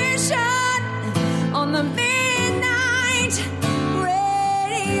 Transmission on the midnight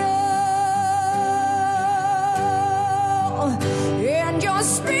radio, and you're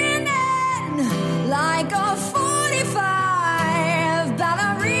spinning like a 45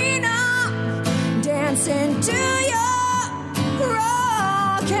 ballerina, dancing to your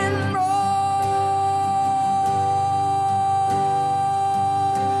rock and roll.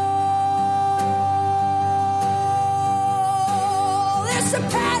 It's a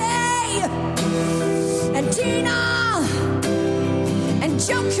Patty and Tina and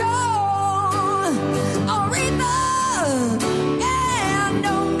Joko, Aretha and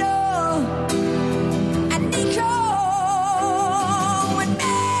Nona and Nico and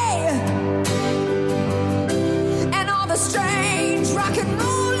me and all the strange rock and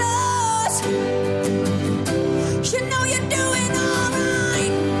rollers. You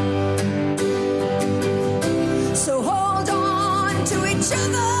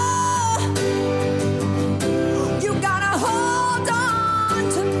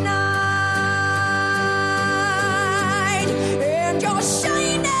you're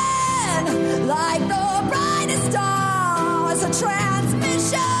shining like the brightest star. It's a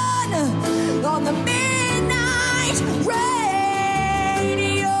transmission on the midnight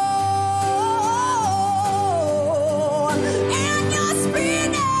radio. And you're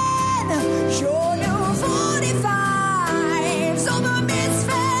spinning your new 45s over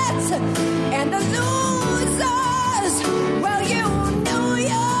misfits and the losers. Well, you know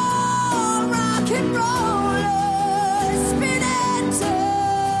you're rock and rollers spinning too.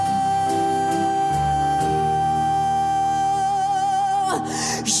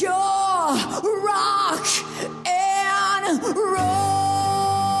 You're